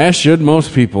 As should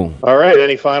most people. All right.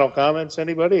 Any final comments,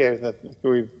 anybody? I think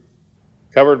we've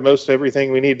covered most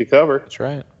everything we need to cover. That's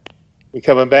right. We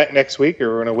coming back next week, or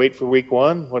we're going to wait for week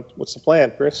one? What's the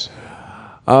plan, Chris?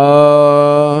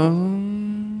 I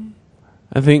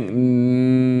think.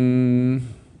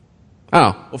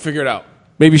 We'll figure it out.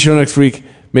 Maybe show next week.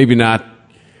 Maybe not.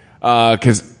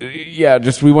 Because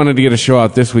we wanted to get a show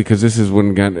out this week because this is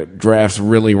when drafts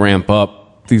really ramp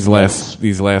up these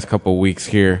last couple weeks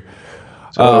here.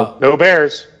 So no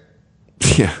Bears.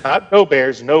 Yeah. Not no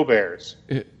Bears. No Bears.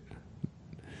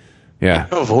 Yeah.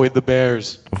 Avoid the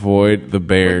Bears. Avoid the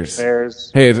Bears.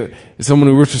 Bears. Hey, as someone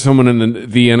who roots for someone in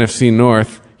the NFC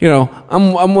North,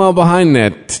 I'm well behind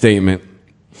that statement.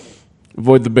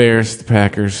 Avoid the Bears, the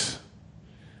Packers,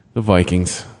 the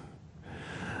Vikings.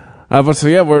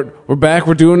 We're back.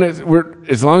 We're doing it.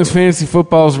 As long as fantasy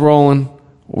football's rolling,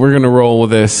 we're gonna roll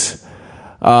with this.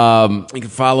 You can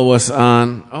follow us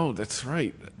on. Oh, that's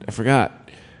right. I forgot.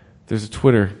 There's a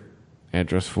Twitter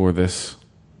address for this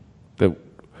that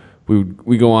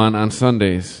we go on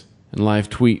Sundays and live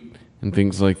tweet and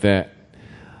things like that.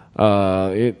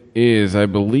 I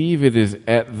believe it is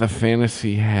at the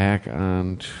Fantasy Hack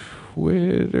on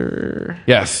Twitter.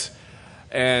 Yes.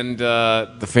 And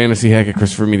the Fantasy Hack at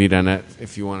ChristopherMedia.net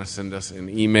if you want to send us an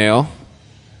email.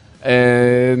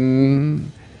 And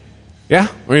we're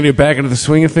going to get back into the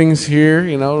swing of things here.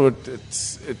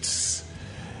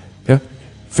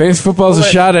 Fantasy football is a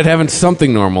shot at having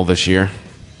something normal this year.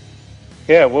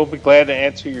 Yeah, we'll be glad to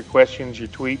answer your questions, your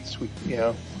tweets. We'll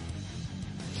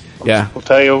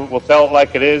tell it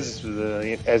like it is.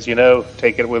 As you know,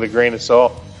 take it with a grain of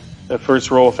salt. The first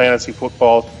rule of fantasy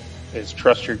football is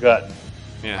trust your gut.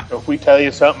 Yeah. So if we tell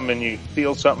you something and you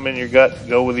feel something in your gut,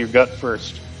 go with your gut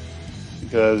first,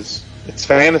 because it's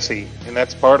fantasy and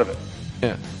that's part of it.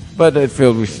 Yeah. But I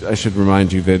feel I should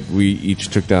remind you that we each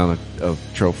took down a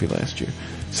trophy last year.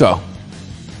 So,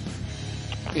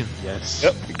 Yes.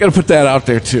 Yep. got to put that out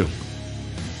there too.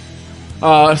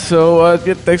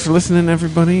 Thanks for listening,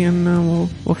 everybody, and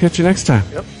we'll catch you next time.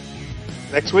 Yep.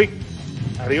 Next week.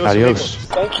 Adios. Adios.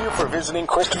 Thank you for visiting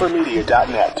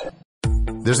ChristopherMedia.net.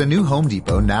 There's a new Home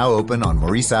Depot now open on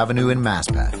Maurice Avenue in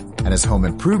Maspeth. And as home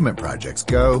improvement projects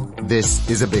go, this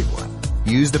is a big one.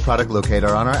 Use the product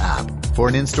locator on our app for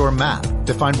an in-store map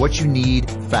to find what you need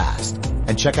fast.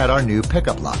 And check out our new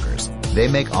pickup lockers. They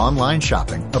make online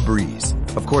shopping a breeze.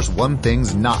 Of course, one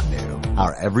thing's not new,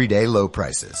 our everyday low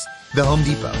prices. The Home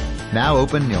Depot, now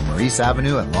open near Maurice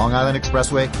Avenue and Long Island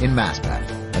Expressway in Maspeth,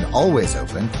 and always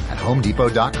open at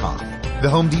HomeDepot.com. The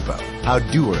Home Depot, how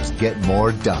doers get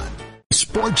more done.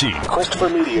 Sporgy.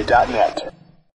 ChristopherMedia.net.